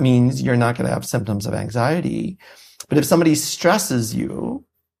 And that means you're not going to have symptoms of anxiety. But if somebody stresses you,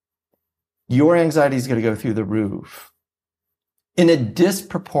 your anxiety is going to go through the roof in a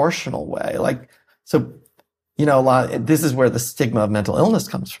disproportional way. This is where the stigma of mental illness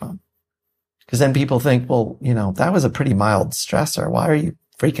comes from. Because then people think, well, that was a pretty mild stressor. Why are you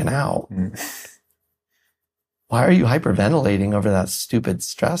freaking out? Why are you hyperventilating over that stupid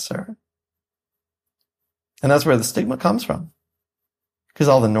stressor? And that's where the stigma comes from. Because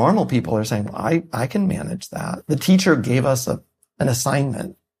all the normal people are saying, well, I can manage that. The teacher gave us an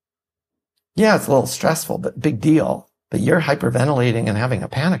assignment. Yeah, it's a little stressful, but big deal. But you're hyperventilating and having a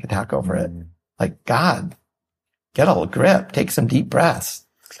panic attack over it. Like, God, get a grip. Take some deep breaths.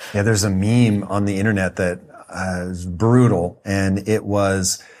 Yeah, there's a meme on the internet that is brutal. And it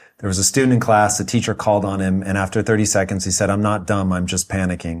was There was a student in class, the teacher called on him, and after 30 seconds, he said, "I'm not dumb, I'm just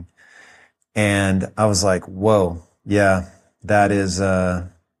panicking." And I was like, whoa, yeah, that's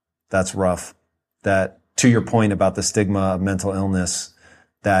rough. That, to your point about the stigma of mental illness,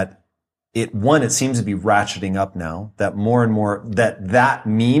 that it seems to be ratcheting up now, that more and more, that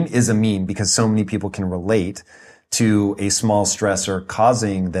meme is a meme because so many people can relate to a small stressor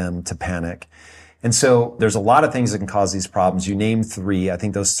causing them to panic. And so there's a lot of things that can cause these problems. You named 3. I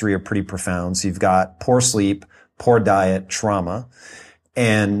think those 3 are pretty profound. So you've got poor sleep, poor diet, trauma,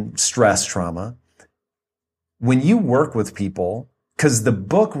 and stress trauma. When you work with people, because the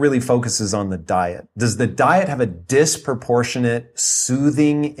book really focuses on the diet, does the diet have a disproportionate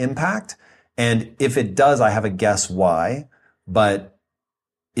soothing impact? And if it does, I have a guess why. But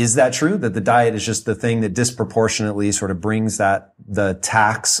is that true, that the diet is just the thing that disproportionately sort of brings the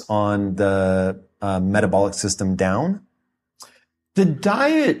tax on the metabolic system down? The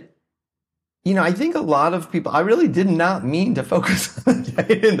diet, I think a lot of people, I really did not mean to focus on the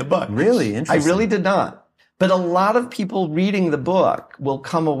diet in the book. Really? Interesting. I really did not. But a lot of people reading the book will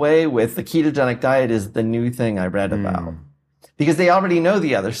come away with the ketogenic diet is the new thing I read about. Because they already know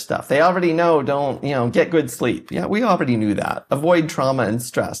the other stuff. They already know, get good sleep. Yeah, we already knew that. Avoid trauma and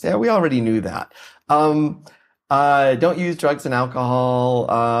stress. Yeah, we already knew that. Don't use drugs and alcohol.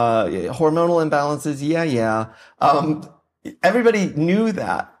 Hormonal imbalances. Yeah. Everybody knew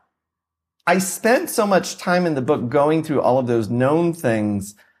that. I spent so much time in the book going through all of those known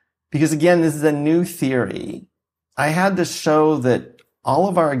things because, again, this is a new theory. I had to show that all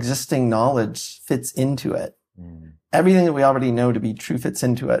of our existing knowledge fits into it. Everything that we already know to be true fits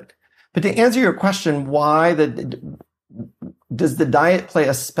into it. But to answer your question, does the diet play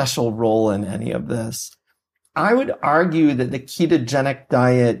a special role in any of this? I would argue that the ketogenic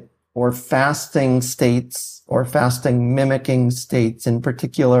diet or fasting states or fasting mimicking states in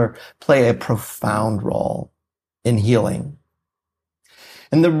particular play a profound role in healing.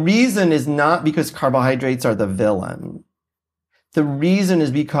 And the reason is not because carbohydrates are the villain. The reason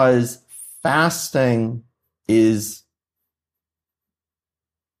is because fasting is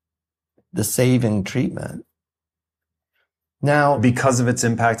the saving treatment. Now, because of its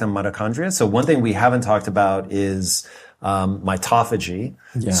impact on mitochondria. So one thing we haven't talked about is mitophagy.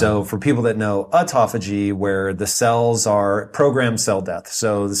 Yeah. So for people that know autophagy, where the cells are programmed cell death.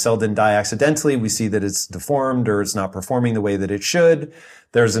 So the cell didn't die accidentally. We see that it's deformed or it's not performing the way that it should.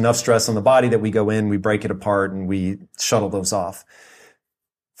 There's enough stress on the body that we go in, we break it apart, and we shuttle those off.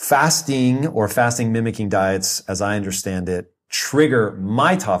 Fasting or fasting mimicking diets, as I understand it, trigger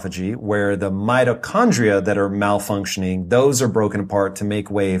mitophagy, where the mitochondria that are malfunctioning, those are broken apart to make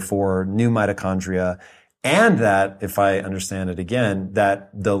way for new mitochondria. And that, if I understand it again, that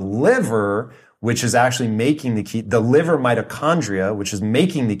the liver, which is actually making the liver mitochondria, which is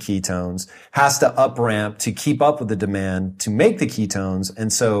making the ketones, has to up ramp to keep up with the demand to make the ketones.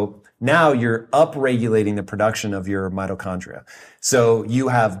 And so now you're upregulating the production of your mitochondria. So you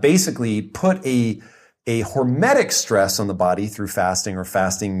have basically put a hormetic stress on the body through fasting or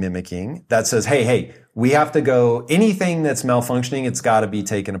fasting mimicking that says, hey, we have to go, anything that's malfunctioning, it's got to be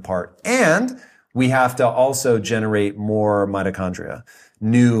taken apart. And we have to also generate more mitochondria,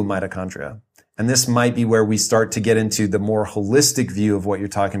 new mitochondria. And this might be where we start to get into the more holistic view of what you're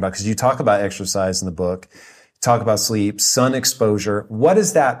talking about, because you talk about exercise in the book, you talk about sleep, sun exposure. What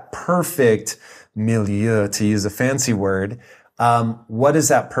is that perfect milieu, to use a fancy word? What does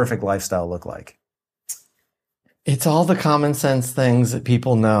that perfect lifestyle look like? It's all the common sense things that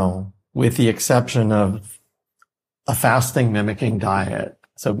people know, with the exception of a fasting mimicking diet.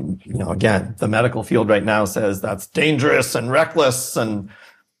 So, again, the medical field right now says that's dangerous and reckless, and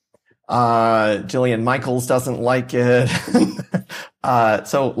Jillian Michaels doesn't like it.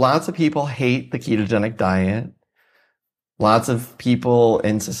 So lots of people hate the ketogenic diet. Lots of people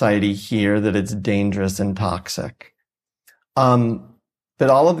in society hear that it's dangerous and toxic. But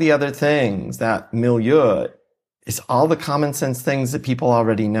all of the other things, that milieu, is all the common sense things that people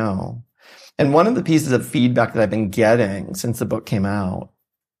already know. And one of the pieces of feedback that I've been getting since the book came out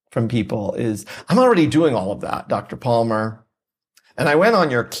from people is, I'm already doing all of that, Dr. Palmer. And I went on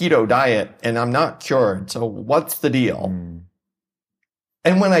your keto diet and I'm not cured. So what's the deal?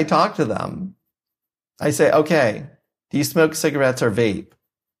 And when I talk to them, I say, okay, do you smoke cigarettes or vape?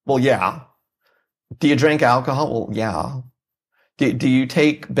 Well, yeah. Do you drink alcohol? Well, yeah. Do you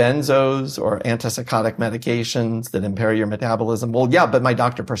take benzos or antipsychotic medications that impair your metabolism? Well, yeah, but my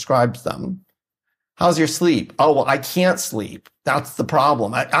doctor prescribes them. How's your sleep? Oh, well, I can't sleep. That's the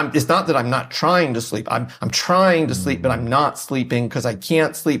problem. It's not that I'm not trying to sleep. I'm trying to sleep, but I'm not sleeping because I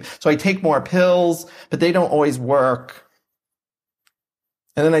can't sleep. So I take more pills, but they don't always work.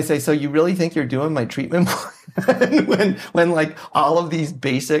 And then I say, so you really think you're doing my treatment plan? when like all of these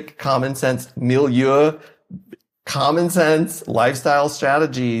basic common sense common sense lifestyle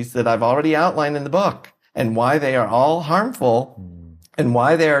strategies that I've already outlined in the book and why they are all harmful and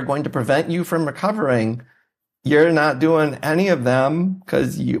why they are going to prevent you from recovering, you're not doing any of them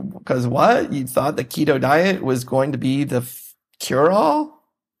because what? You thought the keto diet was going to be the cure-all?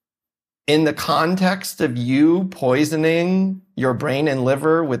 In the context of you poisoning your brain and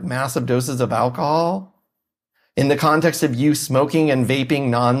liver with massive doses of alcohol? In the context of you smoking and vaping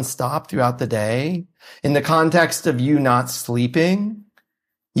nonstop throughout the day? In the context of you not sleeping?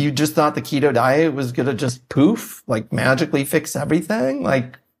 You just thought the keto diet was going to just poof, like magically fix everything?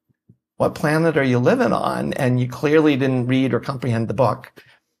 Like, what planet are you living on? And you clearly didn't read or comprehend the book.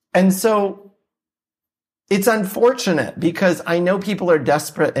 And so it's unfortunate because I know people are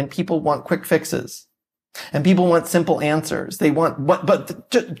desperate and people want quick fixes and people want simple answers. They want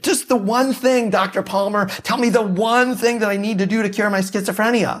just the one thing, Dr. Palmer, tell me the one thing that I need to do to cure my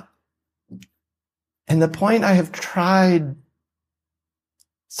schizophrenia. And the point I have tried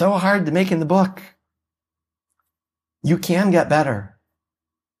so hard to make in the book, you can get better.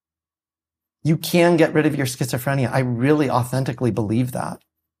 You can get rid of your schizophrenia. I really authentically believe that.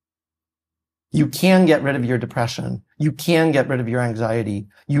 You can get rid of your depression. You can get rid of your anxiety.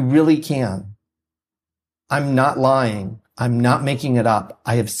 You really can. I'm not lying. I'm not making it up.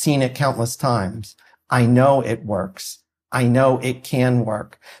 I have seen it countless times. I know it works. I know it can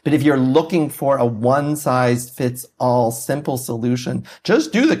work. But if you're looking for a one-size-fits-all simple solution,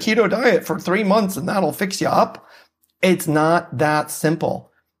 just do the keto diet for 3 months and that'll fix you up. It's not that simple.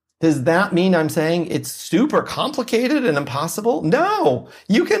 Does that mean I'm saying it's super complicated and impossible? No.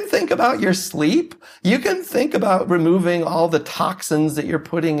 You can think about your sleep. You can think about removing all the toxins that you're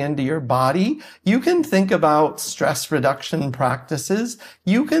putting into your body. You can think about stress reduction practices.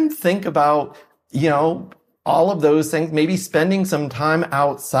 You can think about, all of those things, maybe spending some time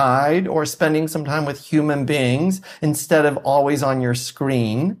outside or spending some time with human beings instead of always on your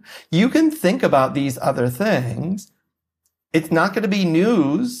screen. You can think about these other things. It's not going to be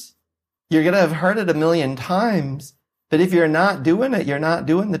news. You're going to have heard it a million times, but if you're not doing it, you're not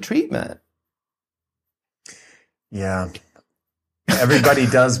doing the treatment. Yeah. Everybody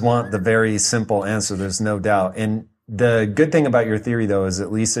does want the very simple answer. There's no doubt. And the good thing about your theory, though, is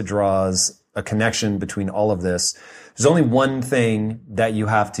at least it draws a connection between all of this. There's only one thing that you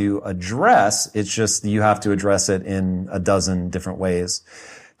have to address. It's just you have to address it in a dozen different ways.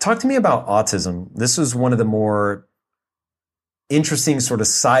 Talk to me about autism. This was one of the more interesting sort of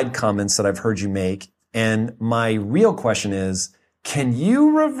side comments that I've heard you make. And my real question is, can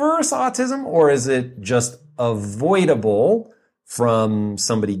you reverse autism or is it just avoidable from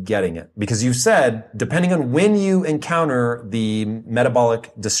somebody getting it? Because you said, depending on when you encounter the metabolic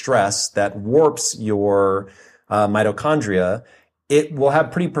distress that warps your mitochondria, it will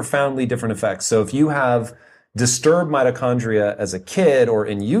have pretty profoundly different effects. So if you have disturbed mitochondria as a kid or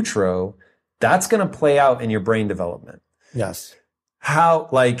in utero, that's going to play out in your brain development. Yes. How,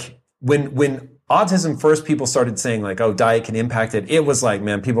 like, when autism first, people started saying like, oh, diet can impact it. It was like,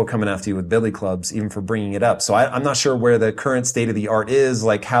 man, people are coming after you with billy clubs, even for bringing it up. So I'm not sure where the current state of the art is,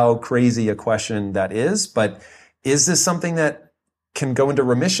 like how crazy a question that is. But is this something that can go into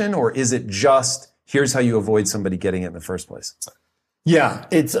remission, or is it just, here's how you avoid somebody getting it in the first place? Yeah,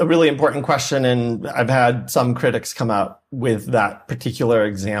 it's a really important question. And I've had some critics come out with that particular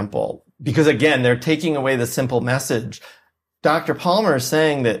example because, again, they're taking away the simple message. Dr. Palmer is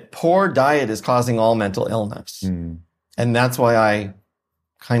saying that poor diet is causing all mental illness. And that's why I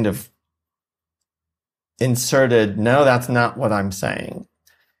kind of inserted, no, that's not what I'm saying.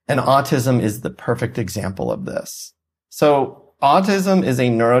 And autism is the perfect example of this. So autism is a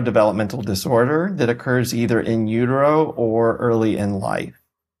neurodevelopmental disorder that occurs either in utero or early in life.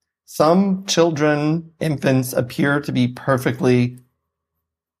 Some children, infants, appear to be perfectly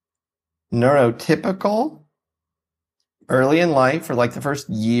neurotypical early in life, for like the first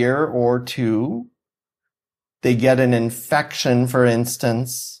year or two. They get an infection, for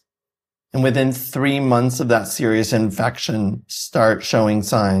instance, and within 3 months of that serious infection, start showing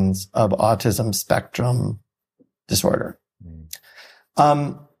signs of autism spectrum disorder.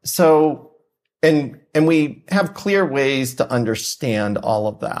 So we have clear ways to understand all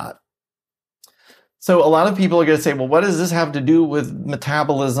of that. So a lot of people are going to say, well, what does this have to do with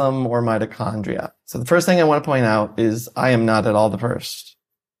metabolism or mitochondria? So the first thing I want to point out is I am not at all the first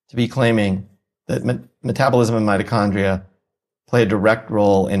to be claiming that metabolism and mitochondria play a direct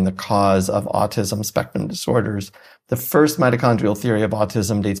role in the cause of autism spectrum disorders. The first mitochondrial theory of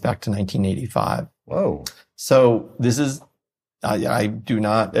autism dates back to 1985. Whoa. So this is I do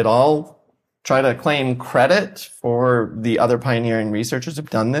not at all try to claim credit for the other pioneering researchers who've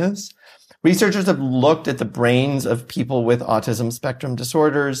done this. Researchers have looked at the brains of people with autism spectrum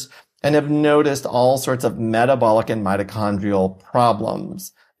disorders and have noticed all sorts of metabolic and mitochondrial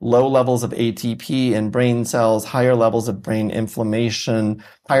problems, low levels of ATP in brain cells, higher levels of brain inflammation,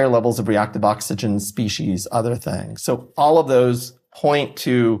 higher levels of reactive oxygen species, other things. So all of those point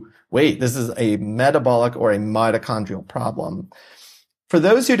to, wait, this is a metabolic or a mitochondrial problem. For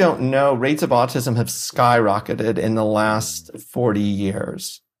those who don't know, rates of autism have skyrocketed in the last 40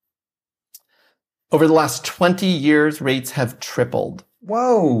 years. Over the last 20 years, rates have tripled.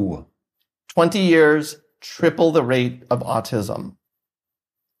 Whoa. 20 years, triple the rate of autism.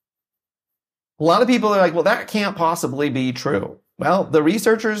 A lot of people are like, well, that can't possibly be true. Well, the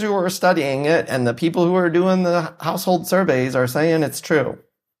researchers who are studying it and the people who are doing the household surveys are saying it's true.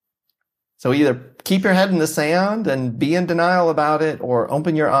 So either keep your head in the sand and be in denial about it, or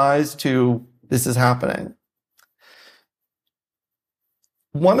open your eyes to this is happening.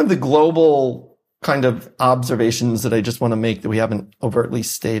 One of the global kind of observations that I just want to make that we haven't overtly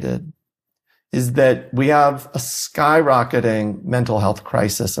stated is that we have a skyrocketing mental health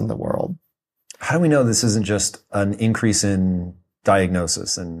crisis in the world. How do we know this isn't just an increase in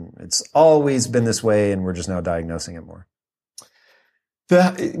diagnosis and it's always been this way and we're just now diagnosing it more?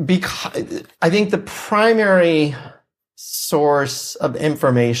 Because I think the primary source of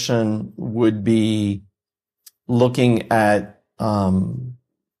information would be looking at the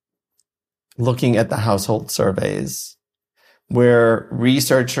household surveys, where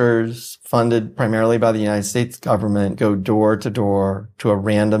researchers funded primarily by the United States government go door to door to a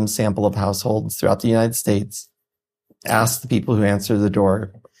random sample of households throughout the United States, ask the people who answer the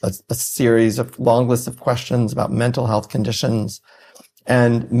door a series of long lists of questions about mental health conditions,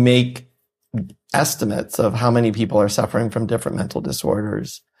 and make estimates of how many people are suffering from different mental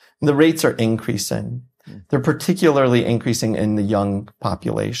disorders. And the rates are increasing. They're particularly increasing in the young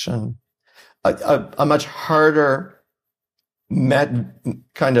population. A much harder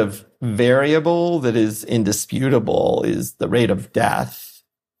kind of variable that is indisputable is the rate of death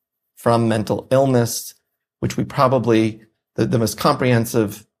from mental illness, which we probably, the most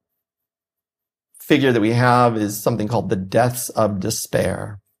comprehensive figure that we have is something called the deaths of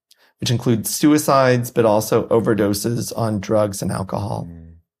despair, which includes suicides, but also overdoses on drugs and alcohol.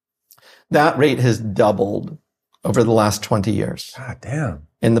 That rate has doubled over the last 20 years. God damn.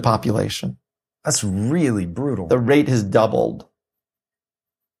 In the population. That's really brutal. The rate has doubled.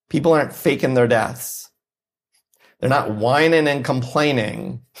 People aren't faking their deaths. They're not whining and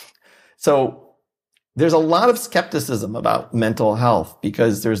complaining. So there's a lot of skepticism about mental health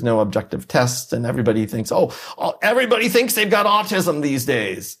because there's no objective tests and everybody thinks, everybody thinks they've got autism these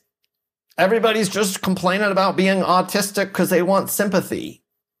days. Everybody's just complaining about being autistic because they want sympathy.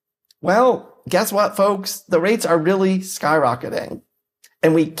 Well, guess what, folks? The rates are really skyrocketing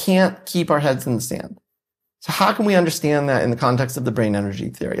and we can't keep our heads in the sand. So how can we understand that in the context of the brain energy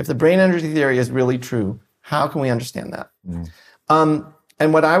theory? If the brain energy theory is really true, how can we understand that?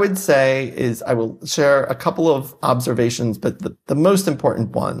 And what I would say is I will share a couple of observations, but the most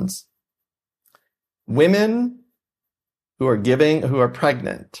important ones. Women who are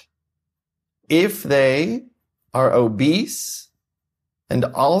pregnant, if they are obese and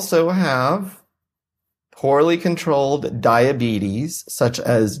also have poorly controlled diabetes, such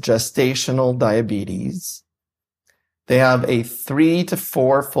as gestational diabetes, they have a 3 to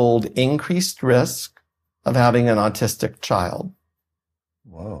 4-fold increased risk of having an autistic child.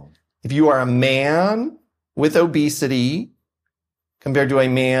 Whoa. If you are a man with obesity compared to a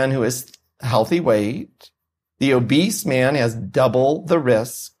man who has healthy weight, the obese man has double the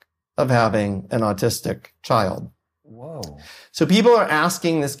risk of having an autistic child. Whoa. So people are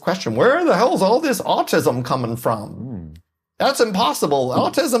asking this question, where the hell is all this autism coming from? That's impossible.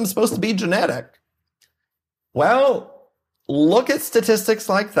 Autism is supposed to be genetic. Well, look at statistics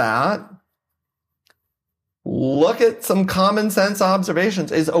like that. Look at some common sense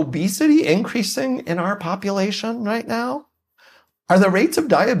observations. Is obesity increasing in our population right now? Are the rates of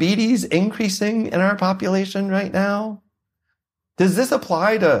diabetes increasing in our population right now? Does this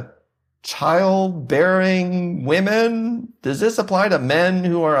apply to childbearing women? Does this apply to men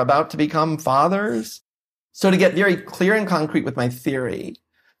who are about to become fathers? So to get very clear and concrete with my theory,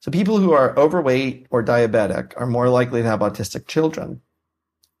 so people who are overweight or diabetic are more likely to have autistic children.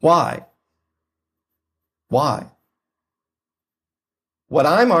 Why? Why? What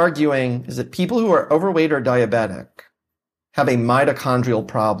I'm arguing is that people who are overweight or diabetic have a mitochondrial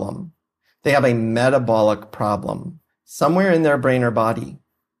problem. They have a metabolic problem somewhere in their brain or body.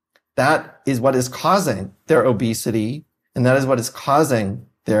 That is what is causing their obesity And that is what is causing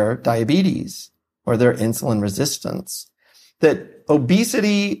their diabetes or their insulin resistance. That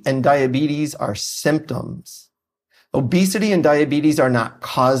obesity and diabetes are symptoms. Obesity and diabetes are not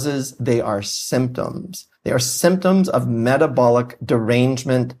causes, they are symptoms. They are symptoms of metabolic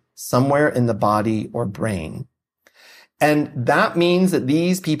derangement somewhere in the body or brain. And that means that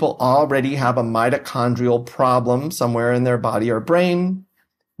these people already have a mitochondrial problem somewhere in their body or brain.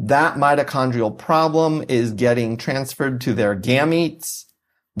 That mitochondrial problem is getting transferred to their gametes.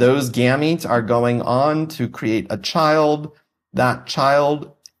 Those gametes are going on to create a child. That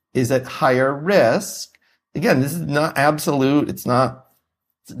child is at higher risk. Again, this is not absolute. It's not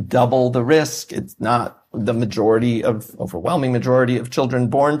double the risk. It's not the overwhelming majority of children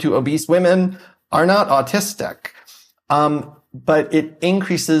born to obese women are not autistic. But it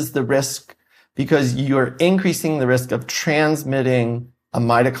increases the risk because you're increasing the risk of transmitting a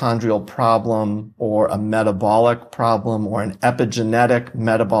mitochondrial problem or a metabolic problem or an epigenetic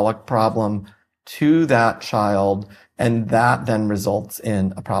metabolic problem to that child. And that then results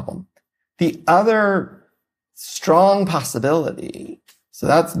in a problem. The other strong possibility, so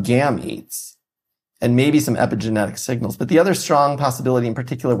that's gametes and maybe some epigenetic signals, but the other strong possibility in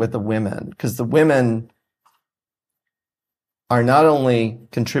particular with the women, because the women are not only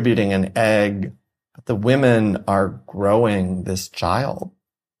contributing an egg, but the women are growing this child.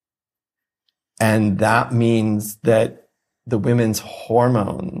 And that means that the women's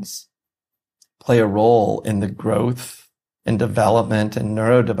hormones play a role in the growth and development and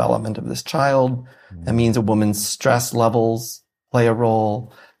neurodevelopment of this child. That means a woman's stress levels play a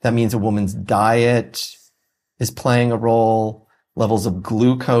role. That means a woman's diet is playing a role. Levels of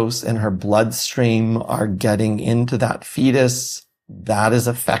glucose in her bloodstream are getting into that fetus. That is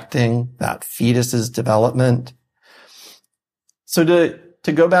affecting that fetus's development. So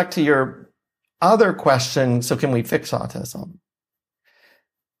to go back to your other question, so can we fix autism?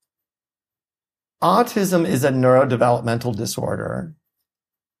 Autism is a neurodevelopmental disorder.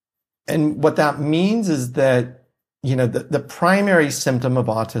 And what that means is that, the primary symptom of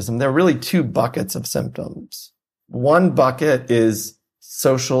autism, there are really two buckets of symptoms. One bucket is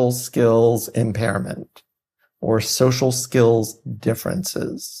social skills impairment or social skills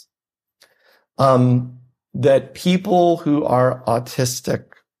differences. That people who are autistic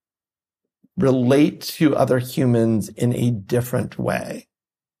relate to other humans in a different way.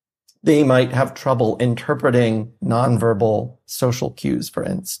 They might have trouble interpreting nonverbal social cues, for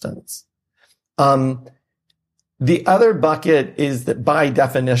instance. The other bucket is that by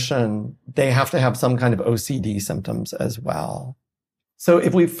definition, they have to have some kind of OCD symptoms as well. So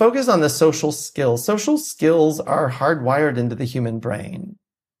if we focus on the social skills are hardwired into the human brain.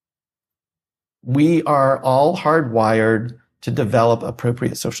 We are all hardwired to develop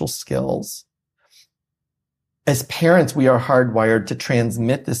appropriate social skills. As parents, we are hardwired to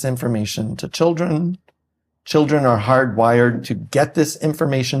transmit this information to children. Children are hardwired to get this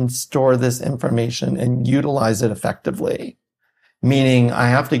information, store this information, and utilize it effectively. Meaning I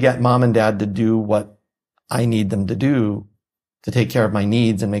have to get mom and dad to do what I need them to do to take care of my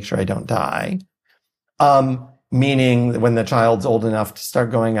needs and make sure I don't die. Meaning when the child's old enough to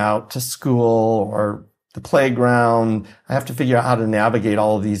start going out to school or the playground, I have to figure out how to navigate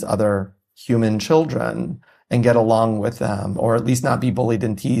all of these other human children and get along with them, or at least not be bullied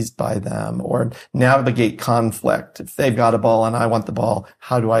and teased by them, or navigate conflict. If they've got a ball and I want the ball,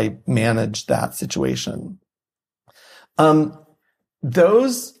 how do I manage that situation?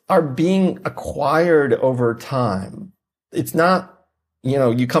 Those are being acquired over time. It's not,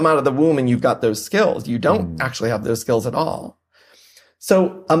 you come out of the womb and you've got those skills. You don't actually have those skills at all.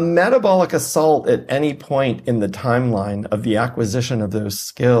 So a metabolic assault at any point in the timeline of the acquisition of those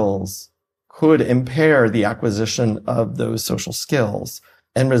skills could impair the acquisition of those social skills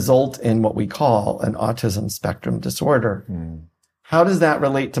and result in what we call an autism spectrum disorder. How does that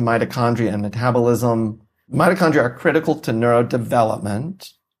relate to mitochondria and metabolism? Mitochondria are critical to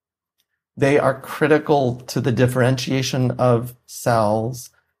neurodevelopment. They are critical to the differentiation of cells,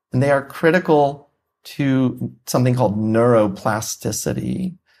 and they are critical to something called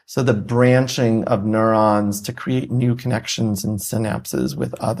neuroplasticity. So the branching of neurons to create new connections and synapses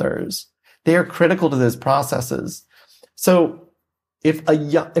with others. They are critical to those processes. So if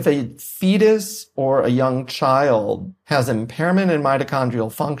a fetus or a young child has impairment in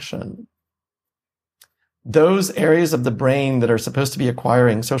mitochondrial function, those areas of the brain that are supposed to be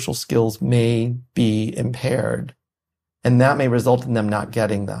acquiring social skills may be impaired, and that may result in them not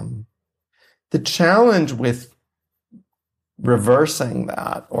getting them. The challenge with reversing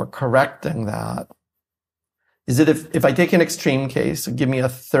that or correcting that is that if I take an extreme case, give me a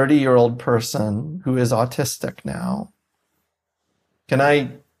 30-year-old person who is autistic now, Can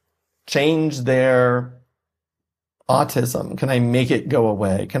I change their autism? Can I make it go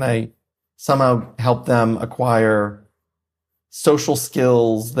away? Can I somehow help them acquire social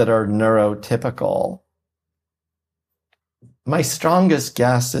skills that are neurotypical? My strongest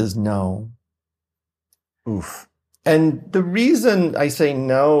guess is no. Oof. And the reason I say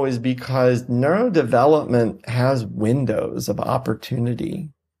no is because neurodevelopment has windows of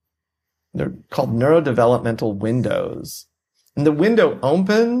opportunity. They're called neurodevelopmental windows. And the window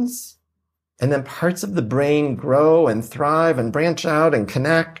opens, and then parts of the brain grow and thrive and branch out and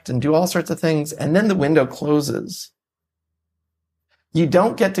connect and do all sorts of things. And then the window closes. You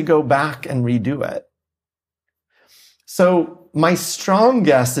don't get to go back and redo it. So my strong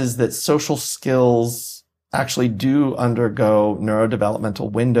guess is that social skills actually do undergo neurodevelopmental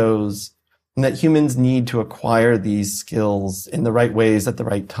windows, and that humans need to acquire these skills in the right ways at the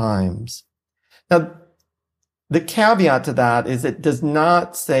right times. Now, the caveat to that is it does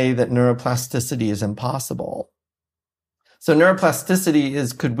not say that neuroplasticity is impossible. So neuroplasticity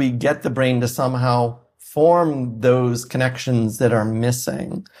is, could we get the brain to somehow form those connections that are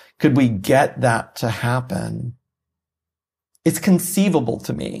missing? Could we get that to happen? It's conceivable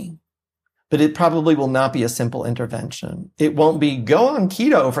to me, but it probably will not be a simple intervention. It won't be go on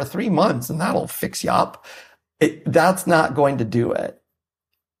keto for 3 months and that'll fix you up. That's not going to do it.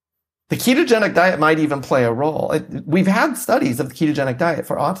 The ketogenic diet might even play a role. We've had studies of the ketogenic diet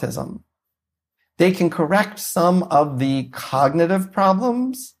for autism. They can correct some of the cognitive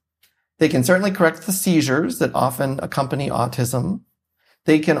problems. They can certainly correct the seizures that often accompany autism.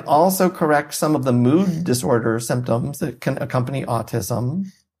 They can also correct some of the mood disorder symptoms that can accompany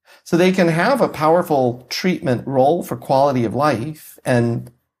autism. So they can have a powerful treatment role for quality of life and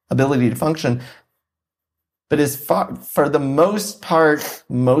ability to function. But for the most part,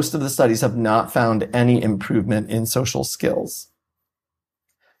 most of the studies have not found any improvement in social skills,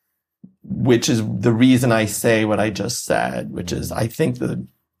 which is the reason I say what I just said, which is I think the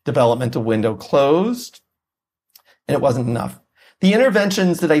developmental window closed and it wasn't enough. The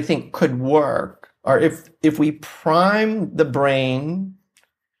interventions that I think could work are if we prime the brain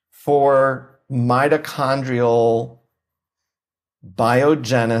for mitochondrial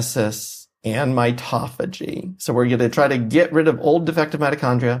biogenesis and mitophagy. So we're going to try to get rid of old defective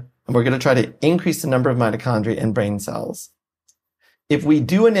mitochondria, and we're going to try to increase the number of mitochondria in brain cells. If we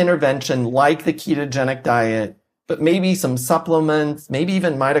do an intervention like the ketogenic diet, but maybe some supplements, maybe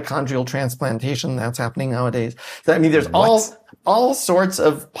even mitochondrial transplantation, that's happening nowadays. I mean, there's all sorts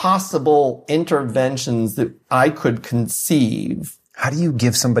of possible interventions that I could conceive. How do you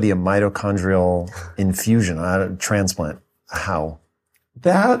give somebody a mitochondrial infusion, a transplant? How?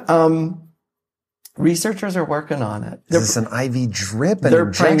 That, researchers are working on it. Is this an IV drip?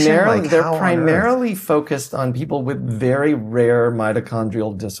 They're primarily focused on people with very rare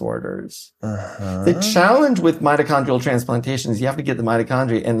mitochondrial disorders. The challenge with mitochondrial transplantation is you have to get the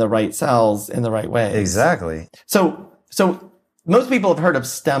mitochondria in the right cells in the right way. Exactly. So most people have heard of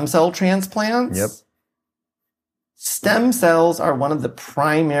stem cell transplants. Yep. Stem cells are one of the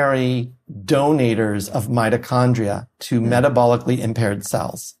primary donators of mitochondria to metabolically impaired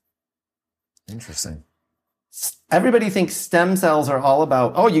cells. Interesting. Everybody thinks stem cells are all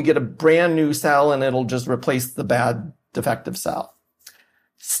about, you get a brand new cell and it'll just replace the bad defective cell.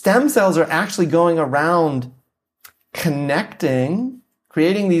 Stem cells are actually going around connecting,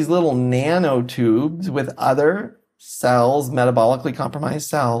 creating these little nanotubes with other cells, metabolically compromised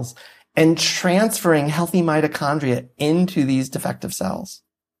cells, and transferring healthy mitochondria into these defective cells.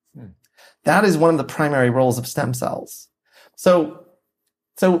 That is one of the primary roles of stem cells. So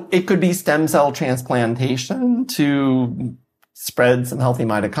it could be stem cell transplantation to spread some healthy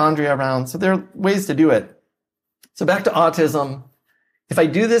mitochondria around. So there are ways to do it. So back to autism. If I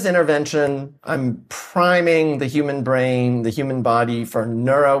do this intervention, I'm priming the human brain, the human body for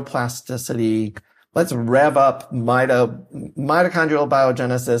neuroplasticity. Let's rev up mitochondrial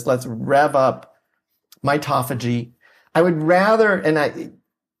biogenesis. Let's rev up mitophagy. I would rather,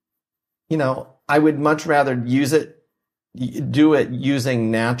 I would much rather do it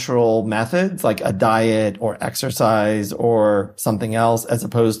using natural methods like a diet or exercise or something else, as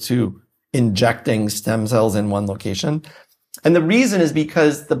opposed to injecting stem cells in one location. And the reason is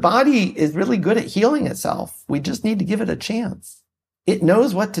because the body is really good at healing itself. We just need to give it a chance. It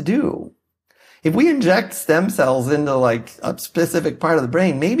knows what to do. If we inject stem cells into like a specific part of the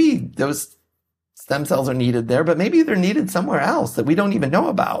brain, maybe those stem cells are needed there, but maybe they're needed somewhere else that we don't even know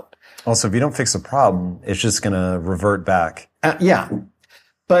about. Also, if you don't fix the problem, it's just going to revert back. Yeah.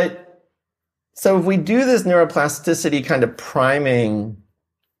 But so if we do this neuroplasticity kind of priming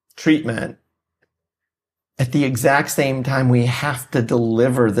treatment, At the exact same time, we have to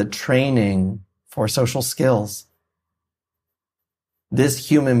deliver the training for social skills. This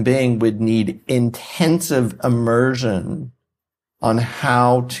human being would need intensive immersion on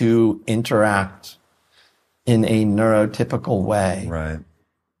how to interact in a neurotypical way. Right.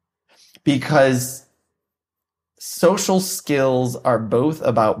 Because social skills are both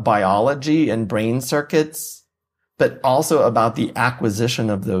about biology and brain circuits, but also about the acquisition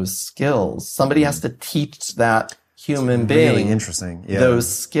of those skills. Somebody has to teach that human being really interesting. Yeah. those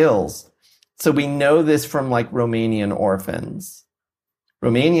skills. So we know this from like Romanian orphans.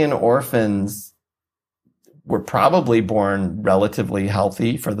 Romanian orphans were probably born relatively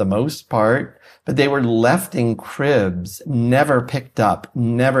healthy for the most part, but they were left in cribs, never picked up,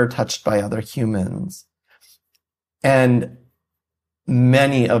 never touched by other humans. And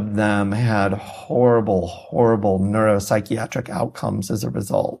many of them had horrible, horrible neuropsychiatric outcomes as a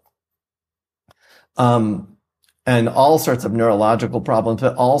result. And all sorts of neurological problems,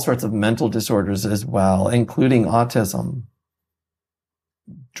 but all sorts of mental disorders as well, including autism.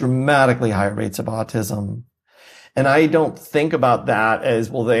 Dramatically higher rates of autism. And I don't think about that as,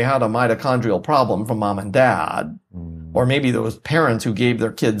 well, they had a mitochondrial problem from mom and dad. Or maybe those parents who gave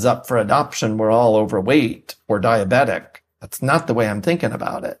their kids up for adoption were all overweight or diabetic. That's not the way I'm thinking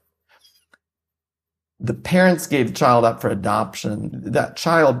about it. The parents gave the child up for adoption. That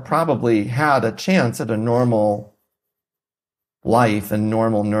child probably had a chance at a normal life and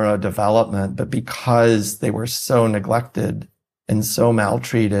normal neurodevelopment, but because they were so neglected and so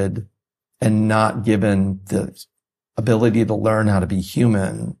maltreated and not given the ability to learn how to be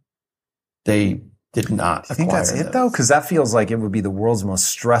human, they did not. I think that's it though, because that feels like it would be the world's most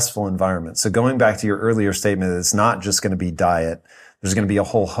stressful environment. So going back to your earlier statement, that it's not just going to be diet. There's going to be a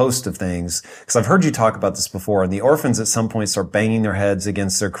whole host of things. Because I've heard you talk about this before. And the orphans at some point start banging their heads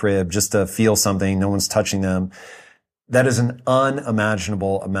against their crib just to feel something. No one's touching them. That is an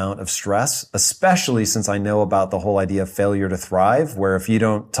unimaginable amount of stress, especially since I know about the whole idea of failure to thrive, where if you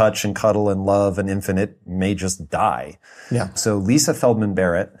don't touch and cuddle and love an infant, it may just die. Yeah. So Lisa Feldman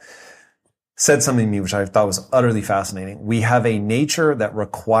Barrett said something to me which I thought was utterly fascinating. We have a nature that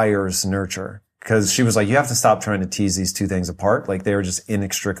requires nurture. Because she was like, you have to stop trying to tease these two things apart. Like they were just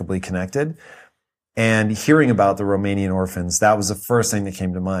inextricably connected. And hearing about the Romanian orphans, that was the first thing that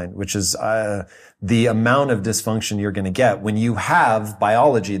came to mind, which is the amount of dysfunction you're going to get when you have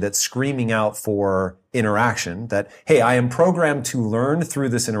biology that's screaming out for interaction, that, hey, I am programmed to learn through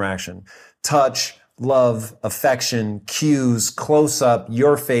this interaction. Touch, love, affection, cues, close up,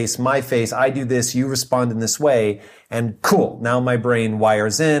 your face, my face, I do this, you respond in this way. And cool, now my brain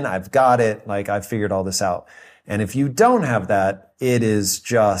wires in, I've got it, like I've figured all this out. And if you don't have that, it is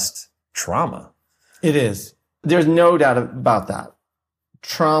just trauma. It is. There's no doubt about that.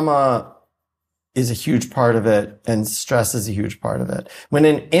 Trauma is a huge part of it, and stress is a huge part of it. When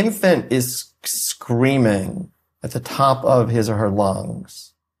an infant is screaming at the top of his or her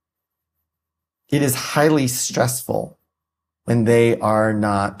lungs, it is highly stressful when they are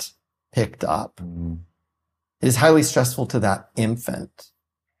not picked up. It is highly stressful to that infant.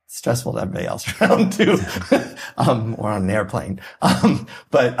 It's stressful to everybody else around too, or on an airplane.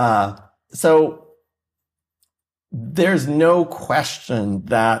 So there's no question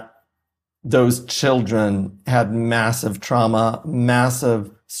that those children had massive trauma, massive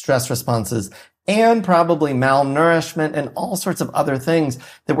stress responses, and probably malnourishment and all sorts of other things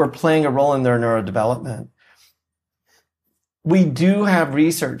that were playing a role in their neurodevelopment. We do have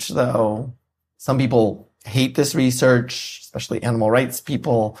research, though. Some people hate this research, especially animal rights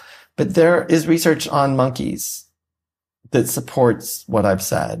people, but there is research on monkeys that supports what I've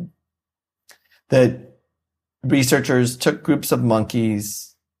said. That researchers took groups of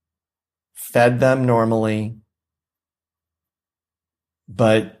monkeys, fed them normally,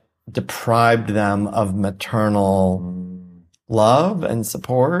 but deprived them of maternal love and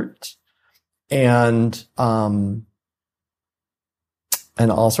support, and all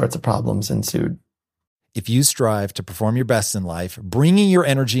sorts of problems ensued. If you strive to perform your best in life, bringing your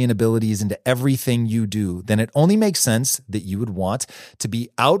energy and abilities into everything you do, then it only makes sense that you would want to be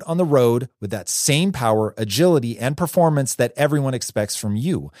out on the road with that same power, agility, and performance that everyone expects from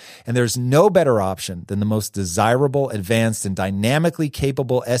you. And there's no better option than the most desirable, advanced, and dynamically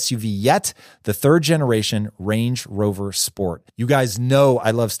capable SUV yet, the third generation Range Rover Sport. You guys know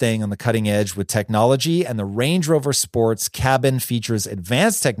I love staying on the cutting edge with technology, and the Range Rover Sport's cabin features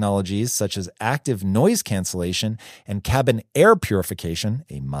advanced technologies such as active noise cancellation and cabin air purification,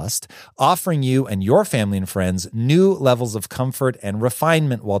 a must, offering you and your family and friends new levels of comfort and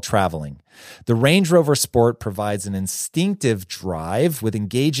refinement while traveling. The Range Rover Sport provides an instinctive drive with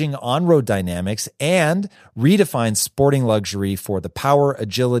engaging on-road dynamics and redefines sporting luxury for the power,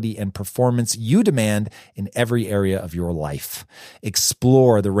 agility, and performance you demand in every area of your life.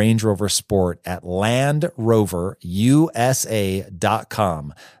 Explore the Range Rover Sport at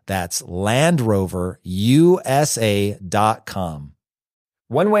LandRoverUSA.com. That's LandRoverUSA.com.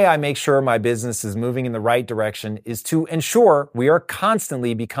 One way I make sure my business is moving in the right direction is to ensure we are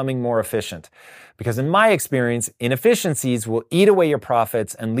constantly becoming more efficient. Because in my experience, inefficiencies will eat away your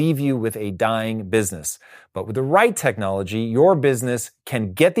profits and leave you with a dying business. But with the right technology, your business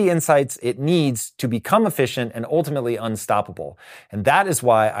can get the insights it needs to become efficient and ultimately unstoppable. And that is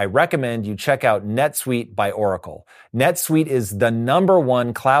why I recommend you check out NetSuite by Oracle. NetSuite is the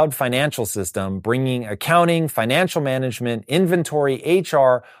 #1 cloud financial system, bringing accounting, financial management, inventory,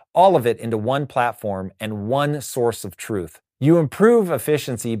 HR, all of it into one platform and one source of truth. You improve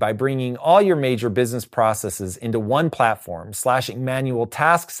efficiency by bringing all your major business processes into one platform, slashing manual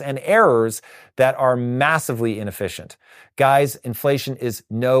tasks and errors that are massively inefficient. Guys, inflation is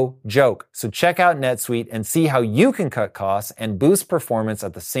no joke. So check out NetSuite and see how you can cut costs and boost performance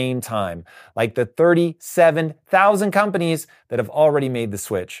at the same time, like the 37,000 companies that have already made the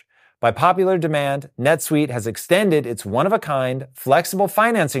switch. By popular demand, NetSuite has extended its one-of-a-kind, flexible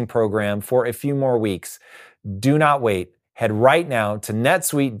financing program for a few more weeks. Do not wait. Head right now to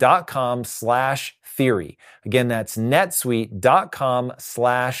netsuite.com/theory. Again, that's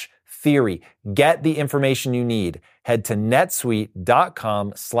netsuite.com/theory. Get the information you need. Head to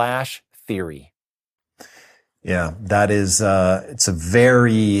netsuite.com/theory. Yeah, that is, it's a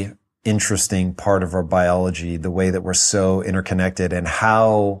very interesting part of our biology, the way that we're so interconnected and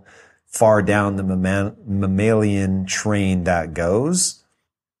how far down the mammalian train that goes.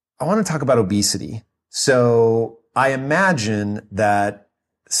 I want to talk about obesity. So I imagine that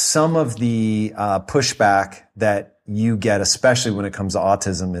some of the pushback that you get, especially when it comes to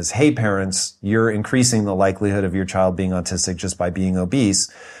autism, is, hey, parents, you're increasing the likelihood of your child being autistic just by being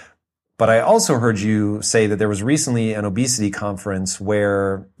obese. But I also heard you say that there was recently an obesity conference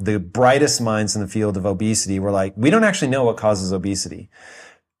where the brightest minds in the field of obesity were like, we don't actually know what causes obesity.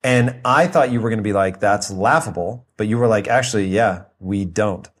 And I thought you were going to be like, that's laughable. But you were like, actually, yeah, we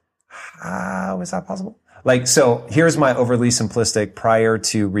don't. How is that possible? Like, so here's my overly simplistic, prior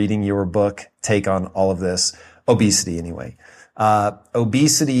to reading your book, take on all of this. Obesity, anyway.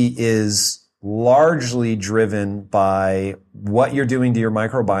 Obesity is largely driven by what you're doing to your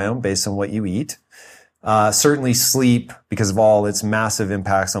microbiome based on what you eat. Certainly sleep, because of all its massive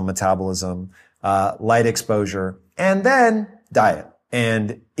impacts on metabolism, light exposure, and then diet.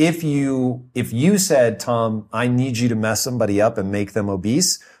 And if you said, Tom, I need you to mess somebody up and make them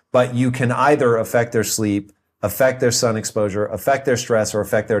obese, but you can either affect their sleep, affect their sun exposure, affect their stress, or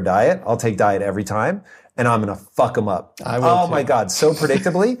affect their diet, I'll take diet every time, and I'm going to fuck them up. Oh my God, so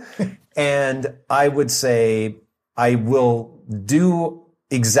predictably. And I would say I will do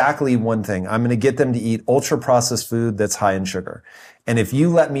exactly one thing. I'm going to get them to eat ultra-processed food that's high in sugar. And if you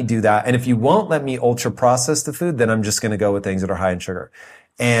let me do that, and if you won't let me ultra-process the food, then I'm just going to go with things that are high in sugar.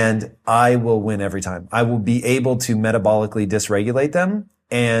 And I will win every time. I will be able to metabolically dysregulate them,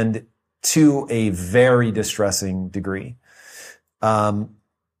 and to a very distressing degree.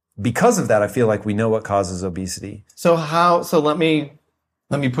 Because of that, I feel like we know what causes obesity. So let me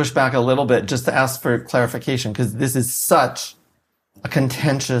push back a little bit just to ask for clarification, because this is such a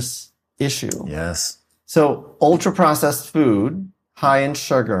contentious issue. Yes. So ultra-processed food, high in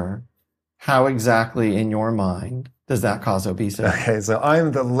sugar, how exactly in your mind does that cause obesity? Okay, so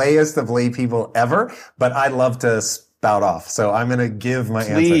I'm the layest of lay people ever, but I love to spout off. So I'm going to give my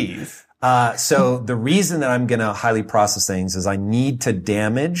Please. answer. So the reason that I'm going to highly process things is I need to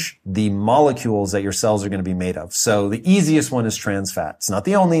damage the molecules that your cells are going to be made of. So the easiest one is trans fat. It's not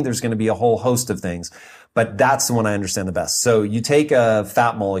the only. There's going to be a whole host of things, but that's the one I understand the best. So you take a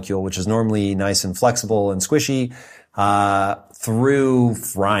fat molecule, which is normally nice and flexible and squishy, through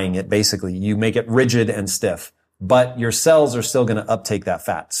frying it, basically. You make it rigid and stiff, but your cells are still going to uptake that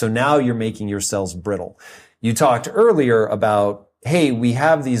fat. So now you're making your cells brittle. You talked earlier about, hey, we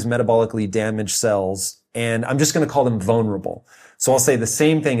have these metabolically damaged cells, and I'm just going to call them vulnerable. So I'll say the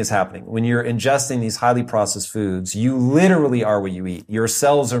same thing is happening. When you're ingesting these highly processed foods, you literally are what you eat. Your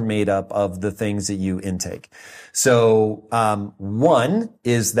cells are made up of the things that you intake. So one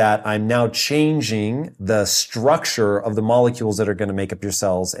is that I'm now changing the structure of the molecules that are going to make up your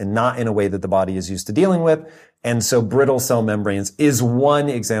cells, and not in a way that the body is used to dealing with. And so brittle cell membranes is one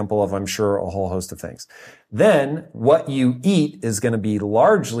example of, I'm sure, a whole host of things. Then what you eat is going to be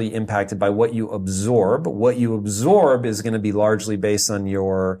largely impacted by what you absorb. What you absorb is going to be largely based on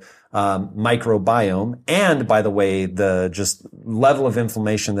your microbiome. And by the way, the just level of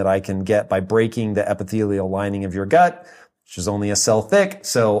inflammation that I can get by breaking the epithelial lining of your gut, which is only a cell thick.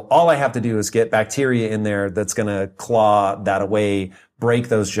 So all I have to do is get bacteria in there that's going to claw that away, break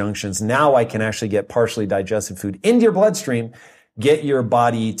those junctions. Now I can actually get partially digested food into your bloodstream, get your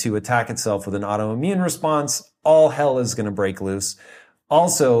body to attack itself with an autoimmune response. All hell is going to break loose.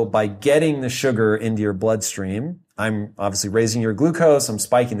 Also, by getting the sugar into your bloodstream, I'm obviously raising your glucose. I'm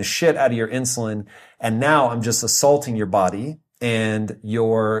spiking the shit out of your insulin. And now I'm just assaulting your body, and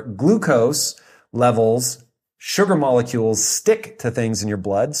your glucose levels, sugar molecules stick to things in your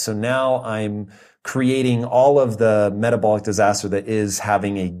blood. So now I'm creating all of the metabolic disaster that is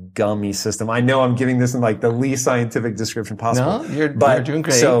having a gummy system. I know I'm giving this in like the least scientific description possible. No, you're doing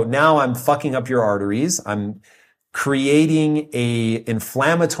great. So now I'm fucking up your arteries. I'm creating a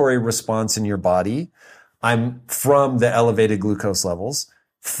inflammatory response in your body. I'm from the elevated glucose levels,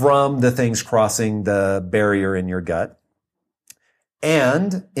 from the things crossing the barrier in your gut.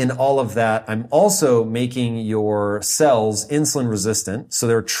 And in all of that, I'm also making your cells insulin resistant. So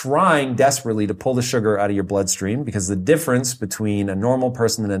they're trying desperately to pull the sugar out of your bloodstream, because the difference between a normal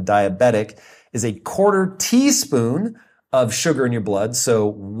person and a diabetic is a 1/4 teaspoon of sugar in your blood. So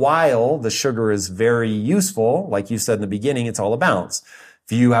while the sugar is very useful, like you said in the beginning, it's all a balance.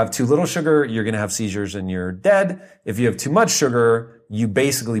 If you have too little sugar, you're going to have seizures and you're dead. If you have too much sugar, you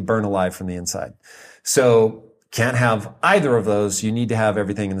basically burn alive from the inside. So can't have either of those. You need to have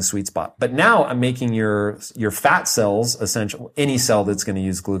everything in the sweet spot. But now I'm making your fat cells, essential, any cell that's going to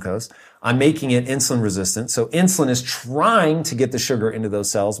use glucose, I'm making it insulin resistant. So insulin is trying to get the sugar into those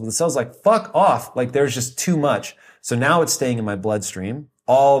cells, but the cell's like, fuck off. Like there's just too much. So now it's staying in my bloodstream.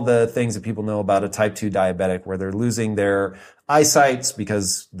 All the things that people know about a type 2 diabetic, where they're losing their eyesights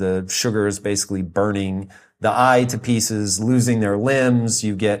because the sugar is basically burning the eye to pieces, losing their limbs.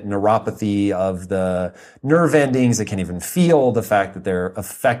 You get neuropathy of the nerve endings. They can't even feel the fact that they're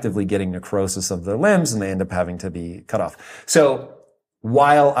effectively getting necrosis of their limbs, and they end up having to be cut off. So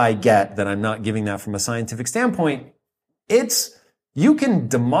while I get that I'm not giving that from a scientific standpoint, you can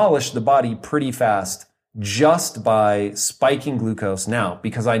demolish the body pretty fast just by spiking glucose now,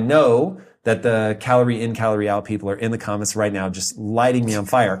 because I know that the calorie in, calorie out people are in the comments right now just lighting me on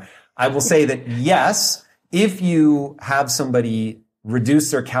fire. I will say that yes, if you have somebody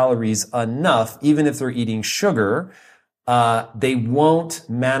reduce their calories enough, even if they're eating sugar, they won't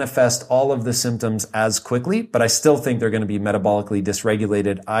manifest all of the symptoms as quickly, but I still think they're going to be metabolically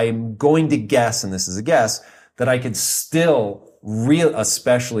dysregulated. I'm going to guess, and this is a guess, that I could still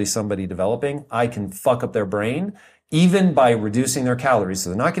especially somebody developing, I can fuck up their brain even by reducing their calories.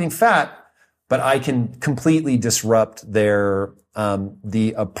 So they're not getting fat, but I can completely disrupt their,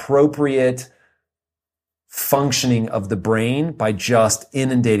 the appropriate functioning of the brain by just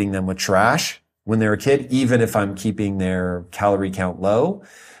inundating them with trash when they're a kid, even if I'm keeping their calorie count low.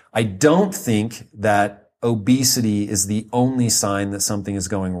 I don't think that obesity is the only sign that something is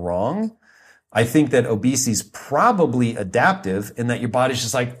going wrong. I think that obesity is probably adaptive in that your body's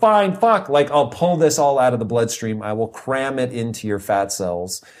just like, fine, fuck, like I'll pull this all out of the bloodstream. I will cram it into your fat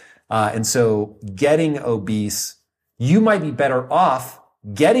cells. And so getting obese, you might be better off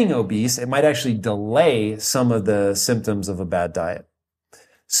getting obese. It might actually delay some of the symptoms of a bad diet.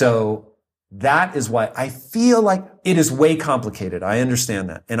 So that is why I feel like it is way complicated. I understand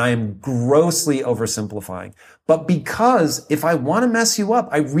that. And I am grossly oversimplifying. But because if I want to mess you up,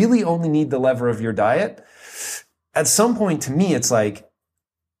 I really only need the lever of your diet. At some point, to me, it's like,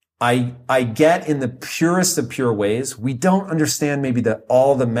 I get in the purest of pure ways. We don't understand maybe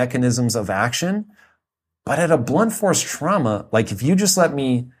all the mechanisms of action, but at a blunt force trauma, like if you just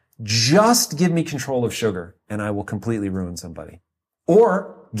give me control of sugar and I will completely ruin somebody,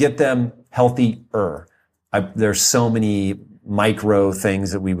 or get them healthier. There's so many micro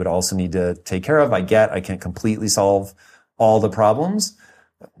things that we would also need to take care of. I can't completely solve all the problems.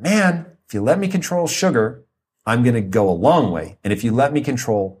 But man, if you let me control sugar, I'm going to go a long way. And if you let me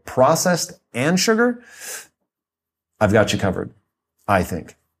control processed and sugar, I've got you covered, I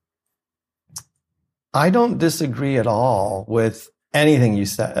think. I don't disagree at all with anything you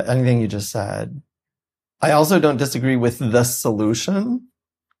just said. I also don't disagree with the solution.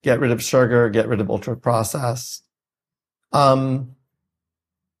 Get rid of sugar, get rid of ultra processed. I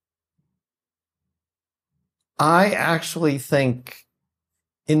actually think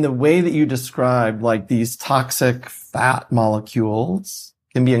in the way that you described, like these toxic fat molecules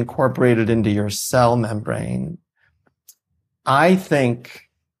can be incorporated into your cell membrane. I think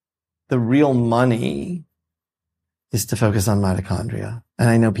the real money is to focus on mitochondria. And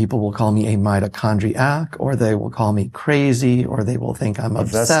I know people will call me a mitochondriac, or they will call me crazy, or they will think I'm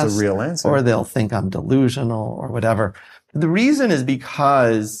obsessed. That's the real answer. Or they'll think I'm delusional or whatever. The reason is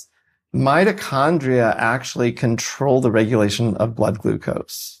because mitochondria actually control the regulation of blood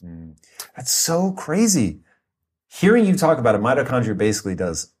glucose. That's so crazy. Hearing you talk about it, mitochondria basically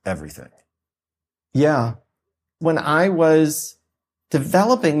does everything. Yeah. When I was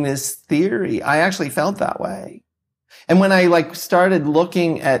developing this theory, I actually felt that way. And when I started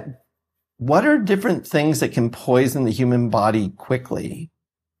looking at what are different things that can poison the human body quickly,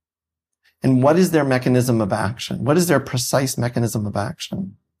 and what is their mechanism of action? What is their precise mechanism of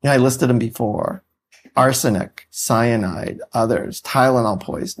action? I listed them before. Arsenic, cyanide, others, Tylenol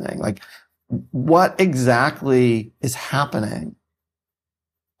poisoning. What exactly is happening?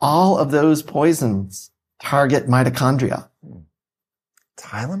 All of those poisons target mitochondria.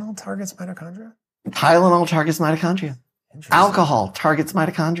 Tylenol targets mitochondria? Tylenol targets mitochondria. Alcohol targets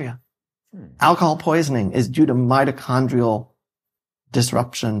mitochondria. Alcohol poisoning is due to mitochondrial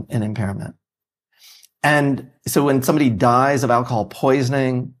disruption and impairment. And so when somebody dies of alcohol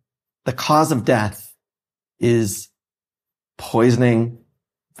poisoning, the cause of death is poisoning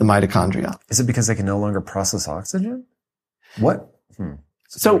the mitochondria. Is it because they can no longer process oxygen? What?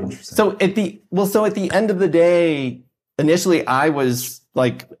 So at the end of the day, initially I was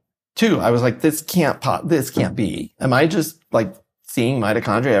I was like, this can't be. Am I just seeing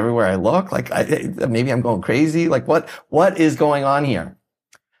mitochondria everywhere I look? Maybe I'm going crazy. What is going on here?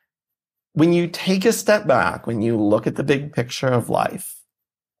 When you take a step back, when you look at the big picture of life,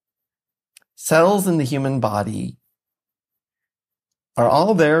 cells in the human body are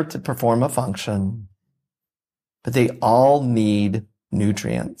all there to perform a function, but they all need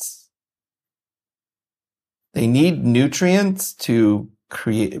nutrients. They need nutrients to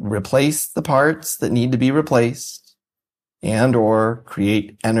replace the parts that need to be replaced and or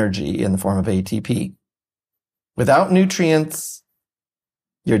create energy in the form of ATP. Without nutrients,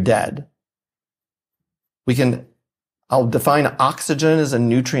 you're dead. I'll define oxygen as a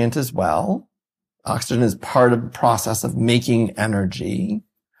nutrient as well. Oxygen is part of the process of making energy.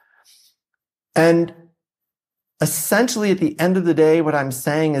 And essentially at the end of the day, what I'm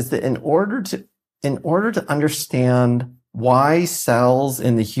saying is that in order to understand why cells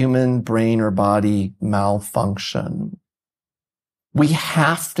in the human brain or body malfunction, we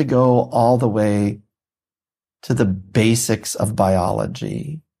have to go all the way to the basics of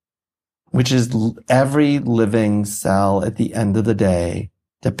biology, which is every living cell at the end of the day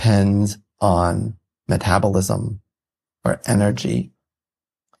depends on metabolism or energy.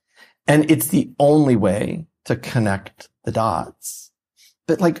 And it's the only way to connect the dots.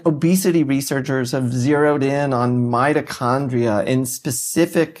 But obesity researchers have zeroed in on mitochondria in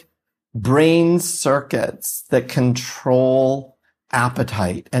specific brain circuits that control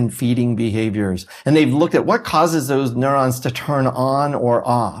appetite and feeding behaviors. And they've looked at what causes those neurons to turn on or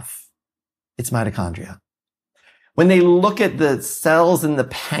off. It's mitochondria. When they look at the cells in the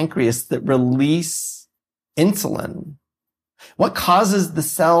pancreas that release insulin, what causes the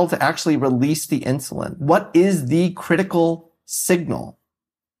cell to actually release the insulin? What is the critical signal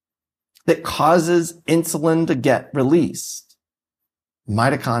that causes insulin to get released?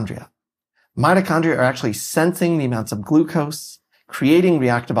 Mitochondria. Mitochondria are actually sensing the amounts of glucose, creating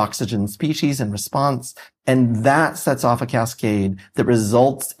reactive oxygen species in response, and that sets off a cascade that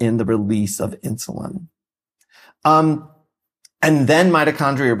results in the release of insulin. And then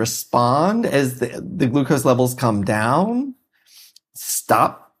mitochondria respond as the glucose levels come down,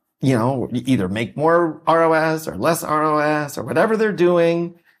 stop, either make more ROS or less ROS or whatever they're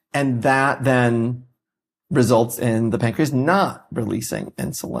doing. And that then results in the pancreas not releasing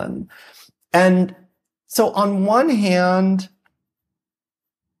insulin. And so on one hand,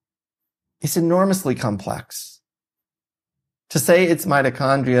 it's enormously complex. To say it's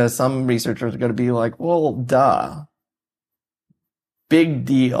mitochondria, some researchers are going to be like, well, duh. Big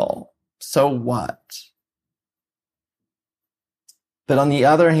deal. So what? But on the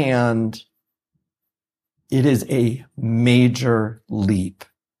other hand, it is a major leap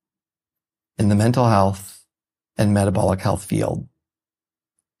in the mental health and metabolic health field.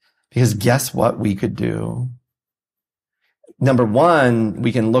 Because guess what we could do? Number one,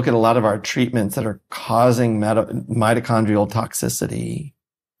 we can look at a lot of our treatments that are causing mitochondrial toxicity,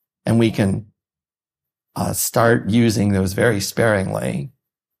 and we can start using those very sparingly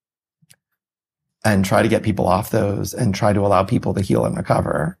and try to get people off those and try to allow people to heal and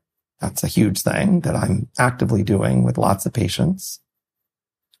recover. That's a huge thing that I'm actively doing with lots of patients.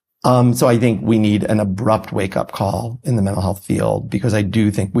 So I think we need an abrupt wake-up call in the mental health field, because I do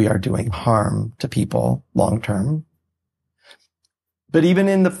think we are doing harm to people long-term. But even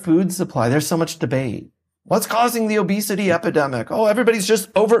in the food supply, there's so much debate. What's causing the obesity epidemic? Oh, everybody's just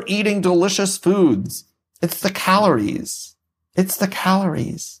overeating delicious foods. It's the calories. It's the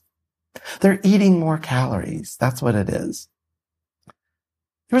calories. They're eating more calories. That's what it is.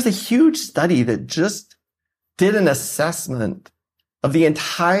 There was a huge study that just did an assessment of the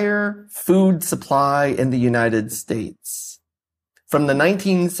entire food supply in the United States from the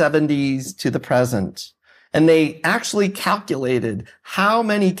 1970s to the present. And they actually calculated how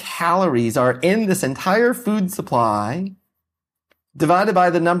many calories are in this entire food supply divided by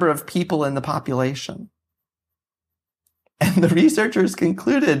the number of people in the population. And the researchers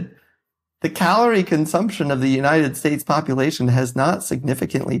concluded the calorie consumption of the United States population has not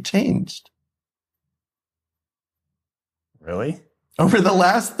significantly changed. Really? Over the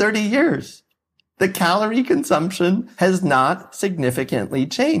last 30 years, the calorie consumption has not significantly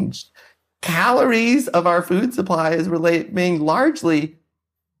changed. Calories of our food supply is remaining largely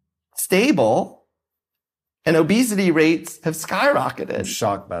stable, and obesity rates have skyrocketed. I'm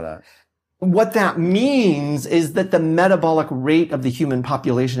shocked by that. What that means is that the metabolic rate of the human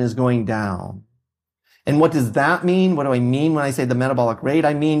population is going down. And what does that mean? What do I mean when I say the metabolic rate?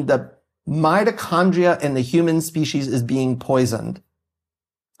 I mean the mitochondria in the human species is being poisoned.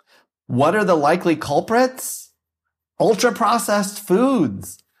 What are the likely culprits? Ultra-processed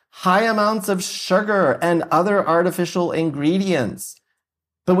foods, high amounts of sugar and other artificial ingredients.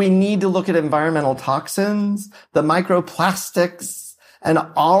 But we need to look at environmental toxins, the microplastics, and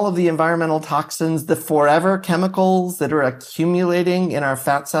all of the environmental toxins, the forever chemicals that are accumulating in our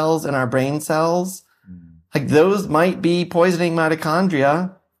fat cells and our brain cells. Like those might be poisoning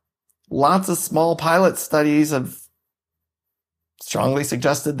mitochondria. Lots of small pilot studies have strongly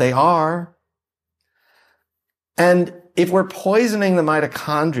suggested they are. And if we're poisoning the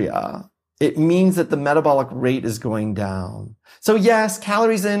mitochondria, it means that the metabolic rate is going down. So yes,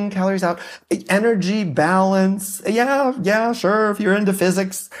 calories in, calories out, energy balance. Yeah, sure. If you're into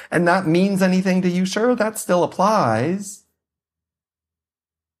physics and that means anything to you, sure, that still applies.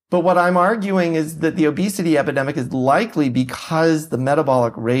 But what I'm arguing is that the obesity epidemic is likely because the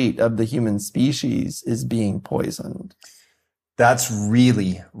metabolic rate of the human species is being poisoned. That's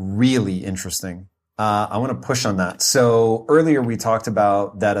really, really interesting. I want to push on that. So earlier we talked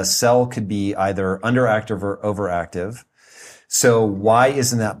about that a cell could be either underactive or overactive. So why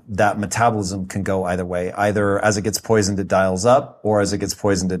isn't that metabolism can go either way? Either as it gets poisoned, it dials up, or as it gets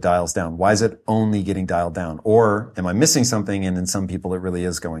poisoned, it dials down. Why is it only getting dialed down? Or am I missing something? And in some people, it really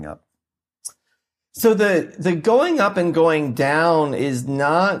is going up. So the going up and going down is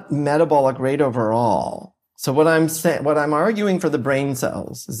not metabolic rate overall. So what I'm arguing for the brain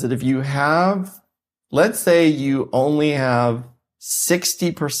cells is that if you have, let's say you only have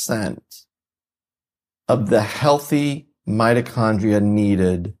 60% of the healthy mitochondria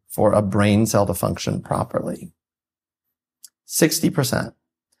needed for a brain cell to function properly. 60%.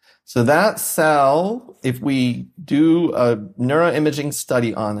 So that cell, if we do a neuroimaging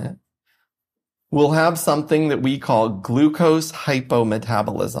study on it, will have something that we call glucose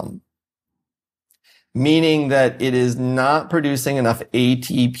hypometabolism, meaning that it is not producing enough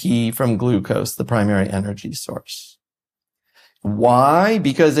ATP from glucose, the primary energy source. Why?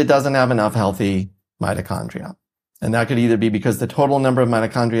 Because it doesn't have enough healthy mitochondria. And that could either be because the total number of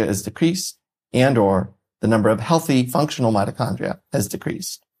mitochondria is decreased and or the number of healthy functional mitochondria has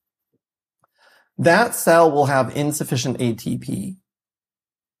decreased. That cell will have insufficient ATP,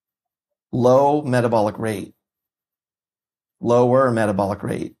 low metabolic rate, lower metabolic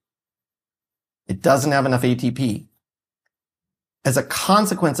rate. It doesn't have enough ATP. As a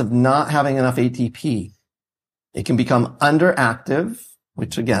consequence of not having enough ATP, it can become underactive,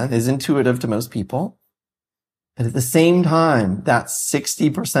 which again is intuitive to most people. And at the same time, that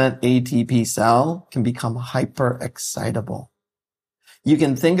 60% ATP cell can become hyperexcitable. You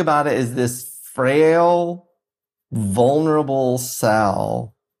can think about it as this frail, vulnerable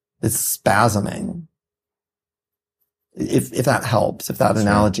cell that's spasming. If that helps, if that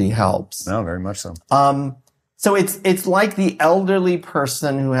analogy helps. No, very much so. So it's like the elderly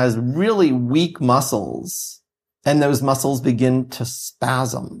person who has really weak muscles and those muscles begin to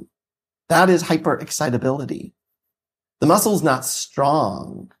spasm. That is hyperexcitability. The muscle's not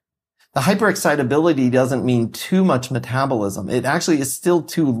strong. The hyperexcitability doesn't mean too much metabolism. It actually is still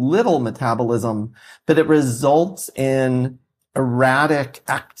too little metabolism, but it results in erratic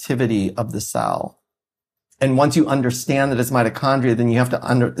activity of the cell. And once you understand that it's mitochondria, then you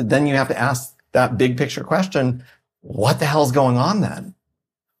have to ask that big picture question, what the hell's going on then?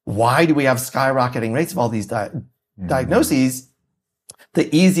 why do we have skyrocketing rates of all these diagnoses?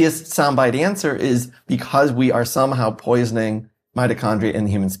 The easiest soundbite answer is because we are somehow poisoning mitochondria in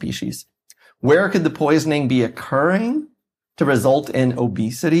the human species. Where could the poisoning be occurring to result in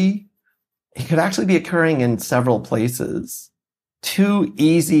obesity? It could actually be occurring in several places. Two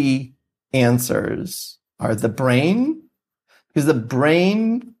easy answers are the brain, because the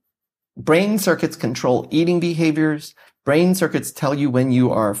brain circuits control eating behaviors. Brain circuits tell you when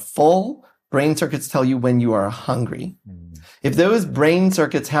you are full. Brain circuits tell you when you are hungry. If those brain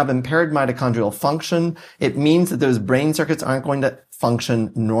circuits have impaired mitochondrial function, it means that those brain circuits aren't going to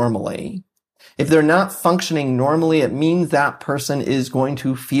function normally. If they're not functioning normally, it means that person is going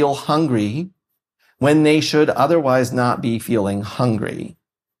to feel hungry when they should otherwise not be feeling hungry,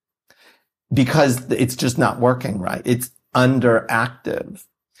 because it's just not working right. It's underactive.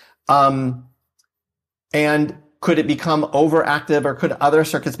 And could it become overactive, or could other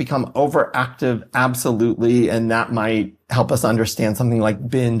circuits become overactive? Absolutely. And that might help us understand something like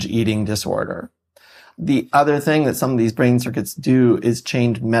binge eating disorder. The other thing that some of these brain circuits do is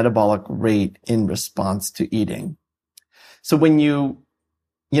change metabolic rate in response to eating. So when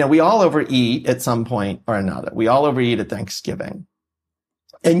we all overeat at some point or another. We all overeat at Thanksgiving.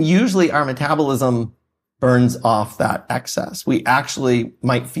 And usually our metabolism burns off that excess. We actually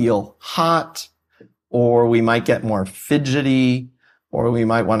might feel hot, or we might get more fidgety, or we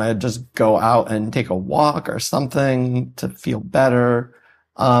might want to just go out and take a walk or something to feel better.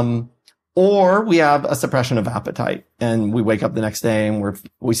 Or we have a suppression of appetite, and we wake up the next day and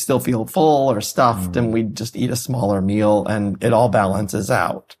we still feel full or stuffed, and we just eat a smaller meal, and it all balances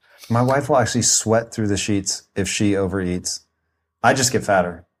out. My wife will actually sweat through the sheets if she overeats. I just get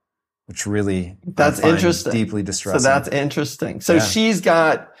fatter, which really that's interesting. Deeply distressing. So that's interesting. So she's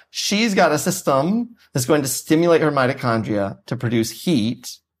got a system that's going to stimulate her mitochondria to produce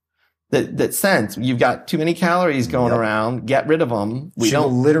heat that sense you've got too many calories going around, get rid of them. She'll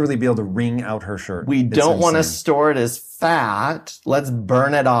literally be able to wring out her shirt. We don't want to store it as fat. Let's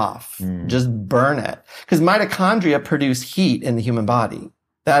burn it off. Just burn it. Because mitochondria produce heat in the human body.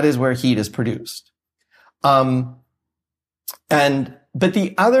 That is where heat is produced. But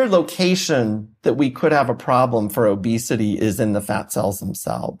the other location that we could have a problem for obesity is in the fat cells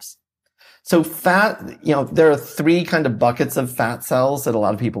themselves. So fat, there are three kind of buckets of fat cells that a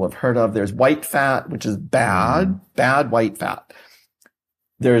lot of people have heard of. There's white fat, which is bad white fat.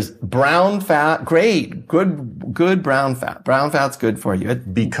 There's brown fat, great, good brown fat. Brown fat's good for you.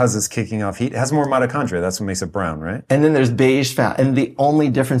 Because it's kicking off heat. It has more mitochondria. That's what makes it brown, right? And then there's beige fat. And the only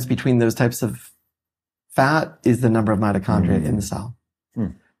difference between those types of fat is the number of mitochondria in the cell.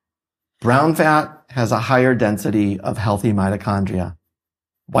 Brown fat has a higher density of healthy mitochondria.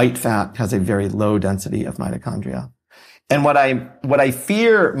 White fat has a very low density of mitochondria. And what I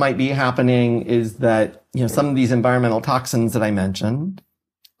fear might be happening is that, some of these environmental toxins that I mentioned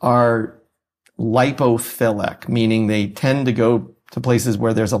are lipophilic, meaning they tend to go to places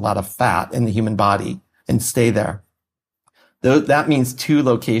where there's a lot of fat in the human body and stay there. That means two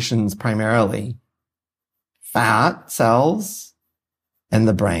locations primarily: fat cells and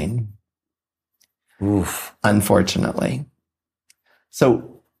the brain. Oof. Unfortunately. So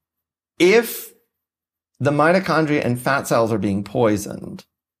if the mitochondria and fat cells are being poisoned,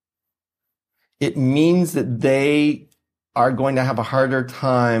 it means that they are going to have a harder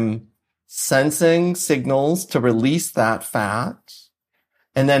time sensing signals to release that fat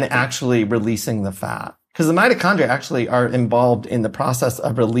and then actually releasing the fat. Because the mitochondria actually are involved in the process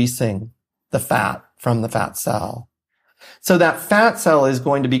of releasing the fat from the fat cell. So that fat cell is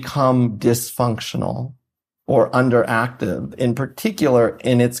going to become dysfunctional or underactive, in particular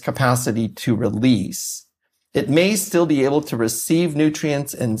in its capacity to release. It may still be able to receive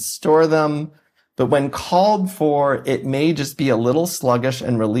nutrients and store them, but when called for, it may just be a little sluggish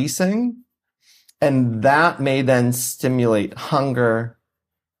in releasing, and that may then stimulate hunger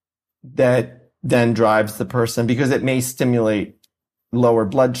that then drives the person, because it may stimulate lower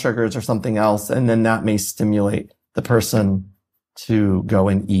blood sugars or something else, and then that may stimulate the person to go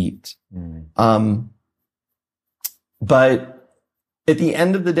and eat. But at the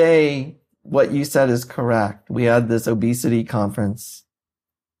end of the day, what you said is correct. We had this obesity conference,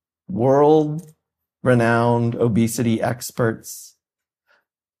 world-renowned obesity experts.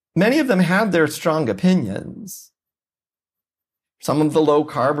 Many of them had their strong opinions. Some of the low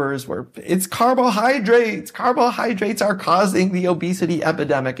carbers it's carbohydrates. Carbohydrates are causing the obesity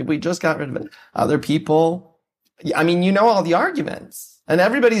epidemic. If we just got rid of it. Other people, all the arguments, and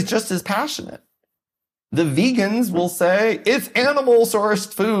everybody's just as passionate. The vegans will say it's animal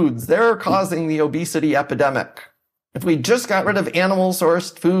sourced foods. They're causing the obesity epidemic. If we just got rid of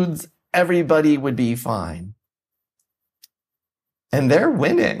animal-sourced foods, everybody would be fine. And they're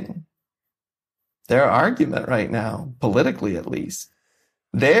winning their argument right now, politically at least.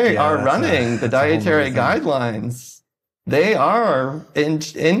 They are running the dietary guidelines. They are in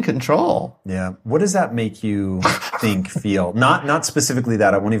control. Yeah. What does that make you think, feel? Not specifically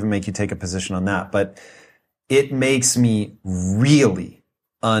that. I won't even make you take a position on that, but it makes me really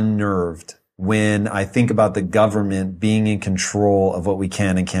unnerved when I think about the government being in control of what we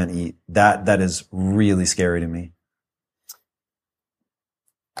can and can't eat. That is really scary to me.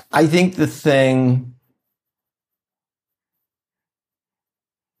 I think the thing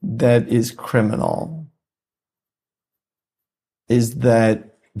that is criminal is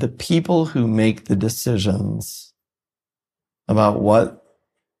that the people who make the decisions about what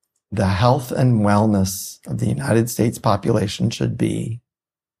the health and wellness of the United States population should be,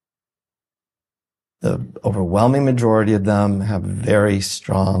 the overwhelming majority of them have very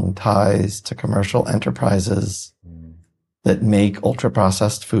strong ties to commercial enterprises that make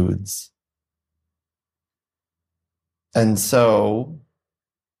ultra-processed foods. And so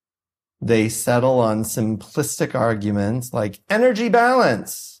they settle on simplistic arguments like energy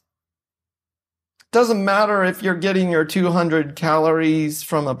balance. Doesn't matter if you're getting your 200 calories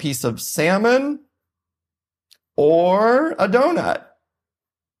from a piece of salmon or a donut.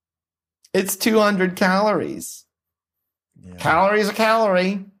 It's 200 calories. Yeah. Calorie is a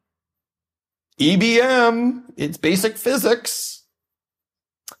calorie. EBM, it's basic physics.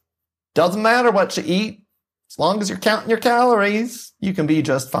 Doesn't matter what you eat. As long as you're counting your calories, you can be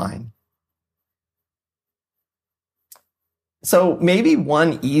just fine. So maybe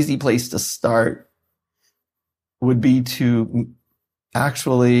one easy place to start would be to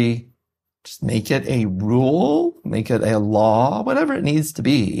actually just make it a rule, make it a law, whatever it needs to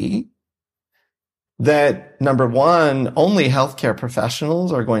be, that number one, only healthcare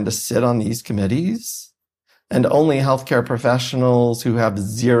professionals are going to sit on these committees, and only healthcare professionals who have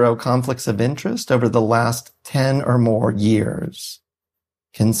zero conflicts of interest over the last 10 or more years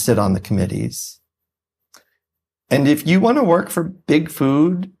can sit on the committees. And if you want to work for big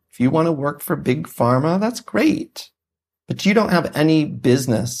food, if you want to work for big pharma, that's great. But you don't have any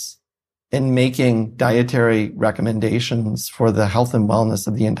business in making dietary recommendations for the health and wellness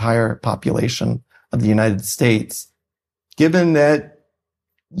of the entire population of the United States, given that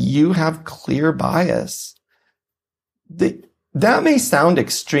you have clear bias. That may sound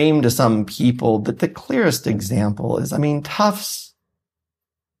extreme to some people, but the clearest example is,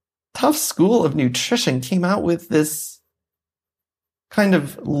 Tufts School of Nutrition came out with this kind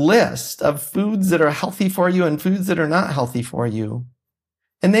of list of foods that are healthy for you and foods that are not healthy for you.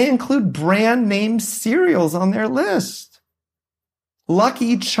 And they include brand name cereals on their list.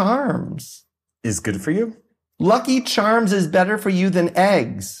 Lucky Charms is good for you? Lucky Charms is better for you than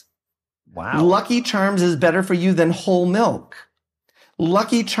eggs. Wow. Lucky Charms is better for you than whole milk.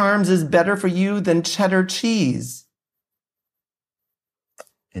 Lucky Charms is better for you than cheddar cheese.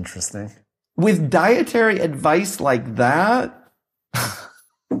 Interesting. With dietary advice like that,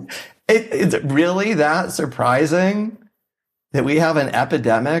 is it really that surprising that we have an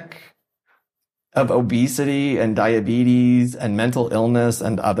epidemic of obesity and diabetes and mental illness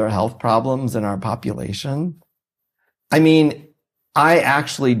and other health problems in our population? I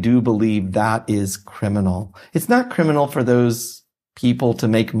actually do believe that is criminal. It's not criminal for those people to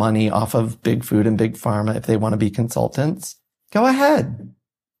make money off of big food and big pharma if they want to be consultants. Go ahead.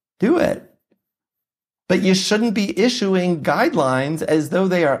 Do it. But you shouldn't be issuing guidelines as though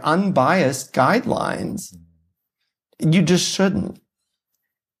they are unbiased guidelines. You just shouldn't.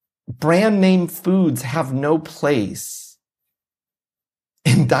 Brand name foods have no place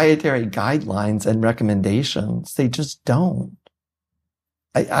in dietary guidelines and recommendations. They just don't.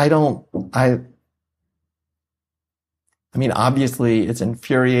 Obviously it's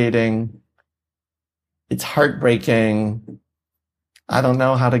infuriating. It's heartbreaking. I don't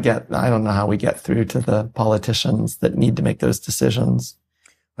know how we get through to the politicians that need to make those decisions.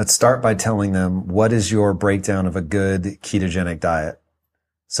 Let's start by telling them, what is your breakdown of a good ketogenic diet?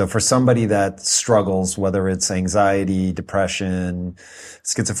 So for somebody that struggles, whether it's anxiety, depression,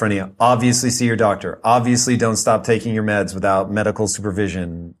 schizophrenia, obviously see your doctor. Obviously don't stop taking your meds without medical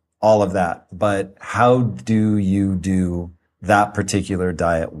supervision, all of that. But how do you do that particular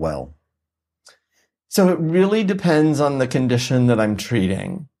diet well? So it really depends on the condition that I'm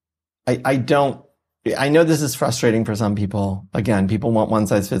treating. I know this is frustrating for some people. Again, people want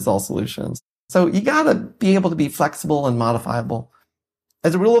one-size-fits-all solutions. So you gotta be able to be flexible and modifiable.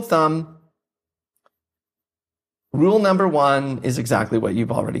 As a rule of thumb, rule number one is exactly what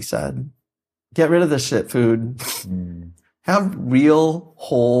you've already said. get rid of the shit food. Have real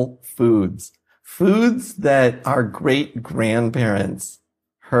whole foods. Foods that our great grandparents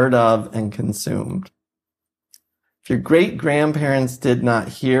heard of and consumed. If your great grandparents did not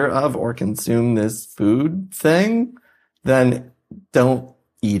hear of or consume this food thing, then don't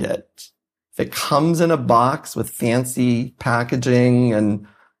eat it. If it comes in a box with fancy packaging and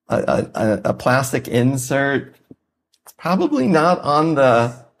a plastic insert, it's probably not on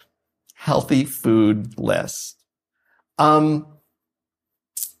the healthy food list. Great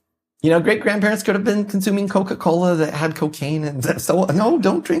grandparents could have been consuming Coca-Cola that had cocaine, and so no,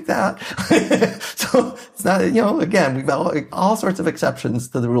 don't drink that. So it's not, again, we've got all sorts of exceptions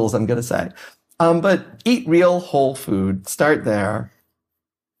to the rules, I'm going to say. But eat real whole food. Start there.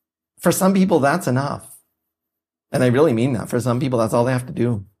 For some people, that's enough. And I really mean that. For some people, that's all they have to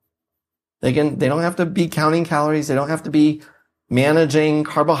do. They don't have to be counting calories. They don't have to be managing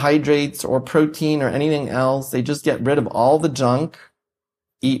carbohydrates or protein or anything else. They just get rid of all the junk,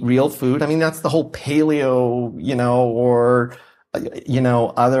 eat real food. I mean, that's the whole paleo, or,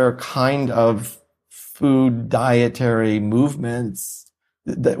 other kind of food dietary movements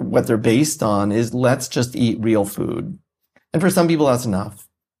that what they're based on is let's just eat real food. And for some people, that's enough.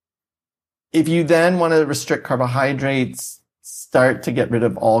 If you then want to restrict carbohydrates, start to get rid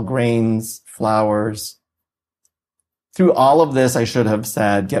of all grains, flours. Through all of this, I should have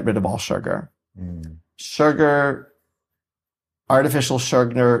said, get rid of all sugar. Sugar, artificial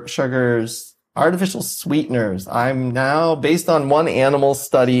sugars, artificial sweeteners. I'm now, based on one animal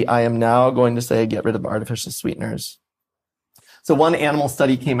study, I am now going to say get rid of artificial sweeteners. So one animal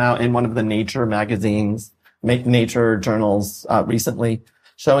study came out in one of the Nature magazines, Nature journals recently,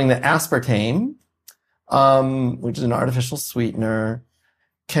 showing that aspartame, which is an artificial sweetener,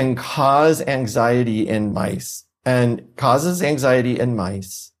 can cause anxiety in mice and causes anxiety in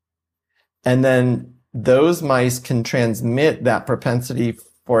mice. And then those mice can transmit that propensity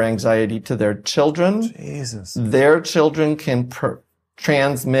for anxiety to their children. Jesus. Their children can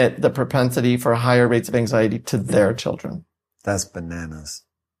transmit the propensity for higher rates of anxiety to their children. That's bananas.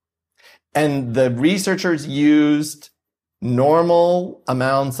 And the researchers used normal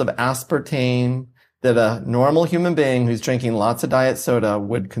amounts of aspartame that a normal human being who's drinking lots of diet soda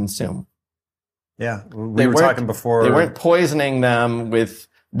would consume. Yeah, we were talking before. They weren't poisoning them with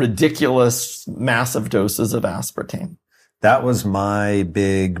ridiculous, massive doses of aspartame. That was my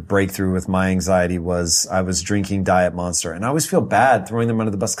big breakthrough with my anxiety was I was drinking Diet Monster. And I always feel bad throwing them under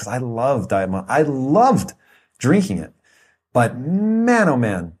the bus because I love Diet Monster. I loved drinking it. But man, oh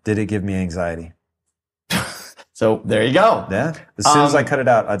man, did it give me anxiety. So there you go. Yeah. As soon as I cut it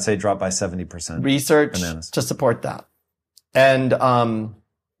out, I'd say drop by 70%. Research to support that. And,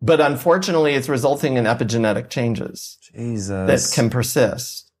 but unfortunately, it's resulting in epigenetic changes. Jesus. That can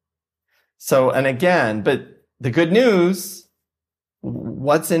persist. So, and again, but the good news,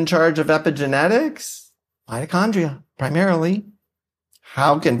 what's in charge of epigenetics? Mitochondria, primarily.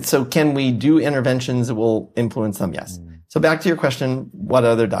 Can we do interventions that will influence them? Yes. So back to your question, what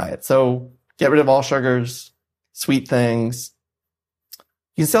other diet? So get rid of all sugars, sweet things.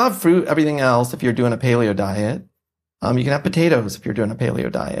 You can still have fruit, everything else if you're doing a paleo diet. You can have potatoes if you're doing a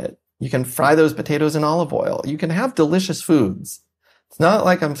paleo diet. You can fry those potatoes in olive oil. You can have delicious foods. It's not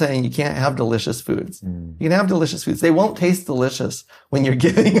like I'm saying you can't have delicious foods. You can have delicious foods. They won't taste delicious when you're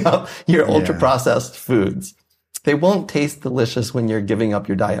giving up your ultra-processed foods. They won't taste delicious when you're giving up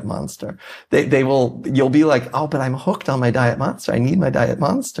your Diet Monster. You'll be like, oh, but I'm hooked on my Diet Monster. I need my Diet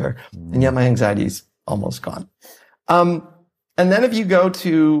Monster. And yet my anxiety's almost gone. And then if you go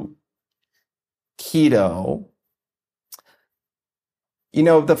to keto,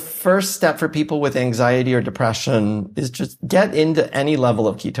 the first step for people with anxiety or depression is just get into any level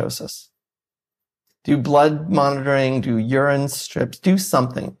of ketosis. Do blood monitoring, do urine strips, do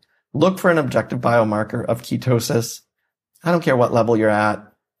something. Look for an objective biomarker of ketosis. I don't care what level you're at.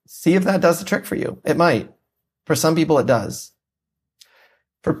 See if that does the trick for you. It might. For some people, it does.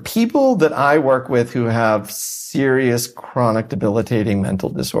 For people that I work with who have serious chronic debilitating mental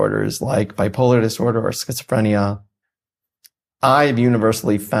disorders like bipolar disorder or schizophrenia, I've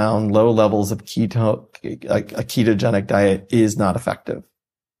universally found low levels of a ketogenic diet is not effective.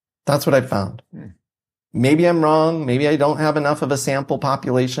 That's what I've found. Maybe I'm wrong. Maybe I don't have enough of a sample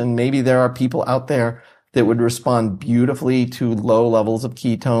population. Maybe there are people out there that would respond beautifully to low levels of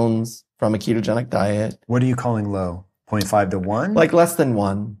ketones from a ketogenic diet. What are you calling low? 0.5 to 1? Like less than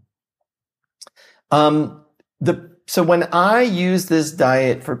 1. So when I use this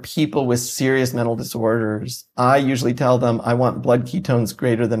diet for people with serious mental disorders, I usually tell them I want blood ketones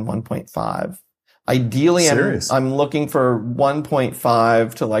greater than 1.5. Ideally, I'm looking for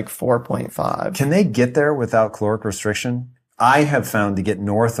 1.5 to like 4.5. Can they get there without caloric restriction? I have found to get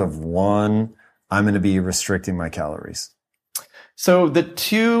north of 1, I'm going to be restricting my calories. So the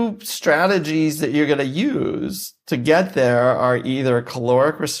two strategies that you're going to use to get there are either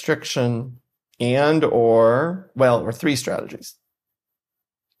caloric restriction or three strategies.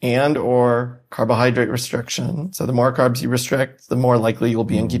 Or carbohydrate restriction. So the more carbs you restrict, the more likely you'll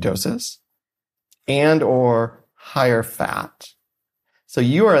be in ketosis. Or higher fat. So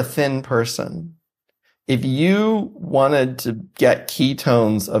you are a thin person. If you wanted to get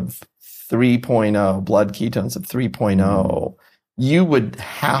ketones of 3.0, blood ketones of 3.0, you would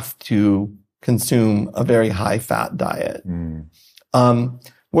have to consume a very high fat diet.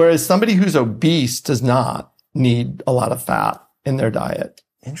 Whereas somebody who's obese does not need a lot of fat in their diet.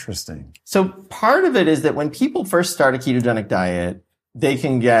 Interesting. So part of it is that when people first start a ketogenic diet, they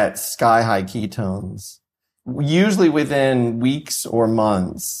can get sky-high ketones. Usually within weeks or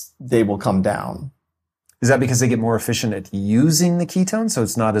months, they will come down. Is that because they get more efficient at using the ketone, so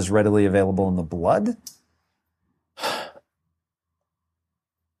it's not as readily available in the blood?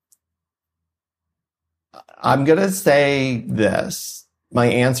 I'm going to say this. My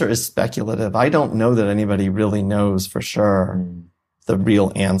answer is speculative. I don't know that anybody really knows for sure the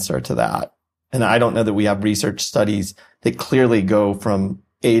real answer to that. And I don't know that we have research studies that clearly go from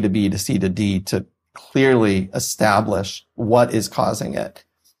A to B to C to D to clearly establish what is causing it.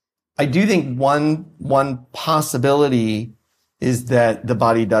 I do think one possibility is that the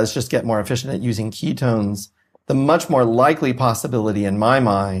body does just get more efficient at using ketones. The much more likely possibility in my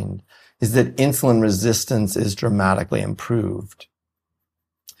mind is that insulin resistance is dramatically improved.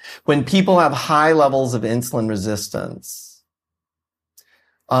 When people have high levels of insulin resistance,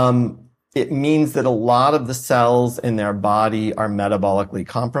 it means that a lot of the cells in their body are metabolically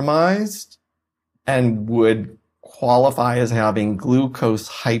compromised and would qualify as having glucose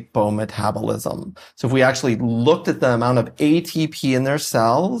hypometabolism. So if we actually looked at the amount of ATP in their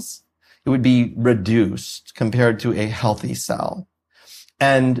cells, it would be reduced compared to a healthy cell.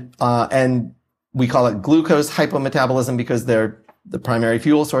 And we call it glucose hypometabolism because the primary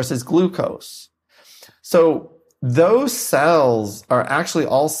fuel source is glucose. So those cells are actually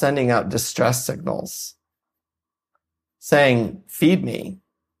all sending out distress signals saying, feed me,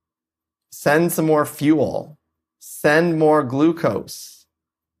 send some more fuel, send more glucose.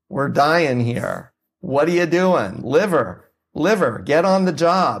 We're dying here. What are you doing? Liver, get on the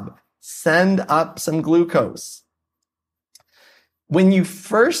job. Send up some glucose. When you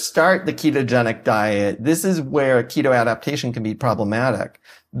first start the ketogenic diet, this is where keto adaptation can be problematic.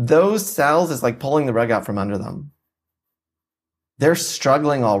 Those cells is like pulling the rug out from under them. They're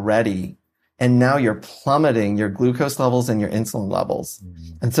struggling already. And now you're plummeting your glucose levels and your insulin levels.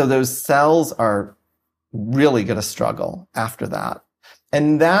 And so those cells are really going to struggle after that.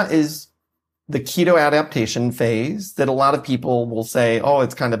 And that is the keto adaptation phase that a lot of people will say, oh,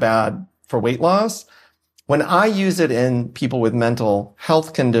 it's kind of bad for weight loss. When I use it in people with mental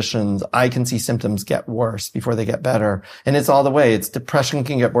health conditions, I can see symptoms get worse before they get better. And it's all the way. It's depression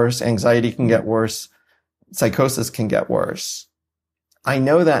can get worse. Anxiety can get worse. Psychosis can get worse. I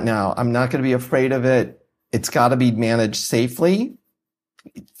know that now. I'm not going to be afraid of it. It's got to be managed safely.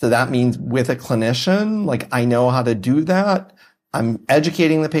 So that means with a clinician, like I know how to do that. I'm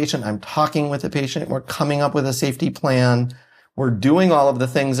educating the patient. I'm talking with the patient. We're coming up with a safety plan. We're doing all of the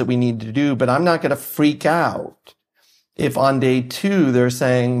things that we need to do, but I'm not going to freak out if on day 2 they're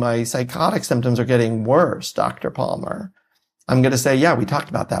saying my psychotic symptoms are getting worse, Dr. Palmer. I'm going to say, yeah, we talked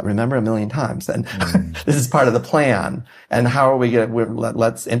about that. Remember 1,000,000 times. And this is part of the plan. And how are we going to,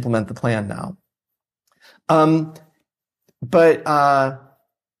 let's implement the plan now. But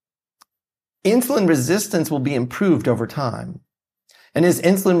insulin resistance will be improved over time. And as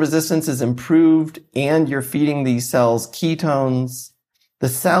insulin resistance is improved and you're feeding these cells ketones, the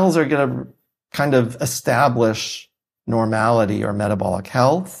cells are going to kind of establish normality or metabolic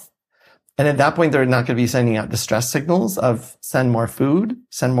health. And at that point, they're not going to be sending out distress signals of send more food,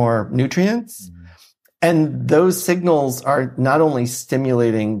 send more nutrients. And those signals are not only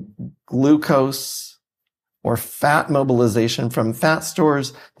stimulating glucose or fat mobilization from fat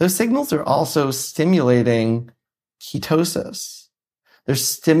stores, those signals are also stimulating ketosis. They're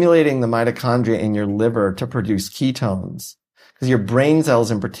stimulating the mitochondria in your liver to produce ketones because your brain cells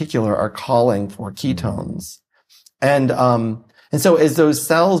in particular are calling for ketones. And so as those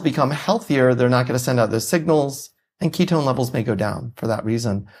cells become healthier, they're not going to send out those signals and ketone levels may go down for that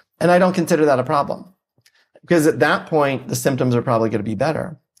reason. And I don't consider that a problem because at that point, the symptoms are probably going to be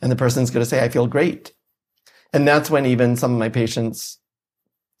better and the person's going to say, I feel great. And that's when even some of my patients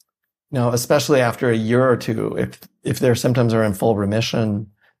especially after a year or two, if their symptoms are in full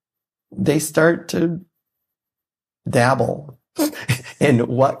remission, they start to dabble in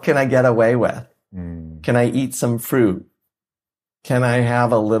what can I get away with? Can I eat some fruit? Can I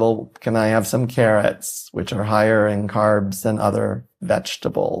have some carrots, which are higher in carbs than other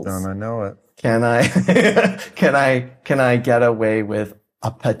vegetables? Don't I know it? Can I get away with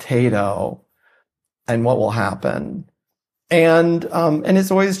a potato? And what will happen? And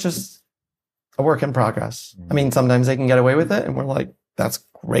it's always just a work in progress. I mean, sometimes they can get away with it and we're like, that's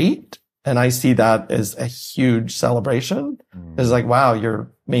great. And I see that as a huge celebration. It's like, wow,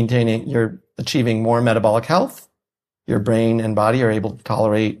 you're achieving more metabolic health. Your brain and body are able to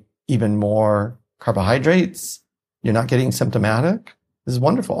tolerate even more carbohydrates. You're not getting symptomatic. This is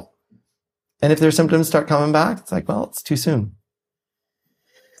wonderful. And if their symptoms start coming back, it's like, well, it's too soon.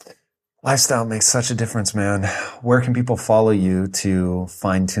 Lifestyle makes such a difference, man. Where can people follow you to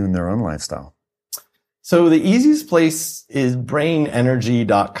fine-tune their own lifestyle? So the easiest place is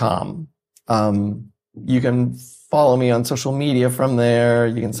brainenergy.com. You can follow me on social media from there.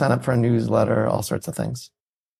 You can sign up for a newsletter, all sorts of things.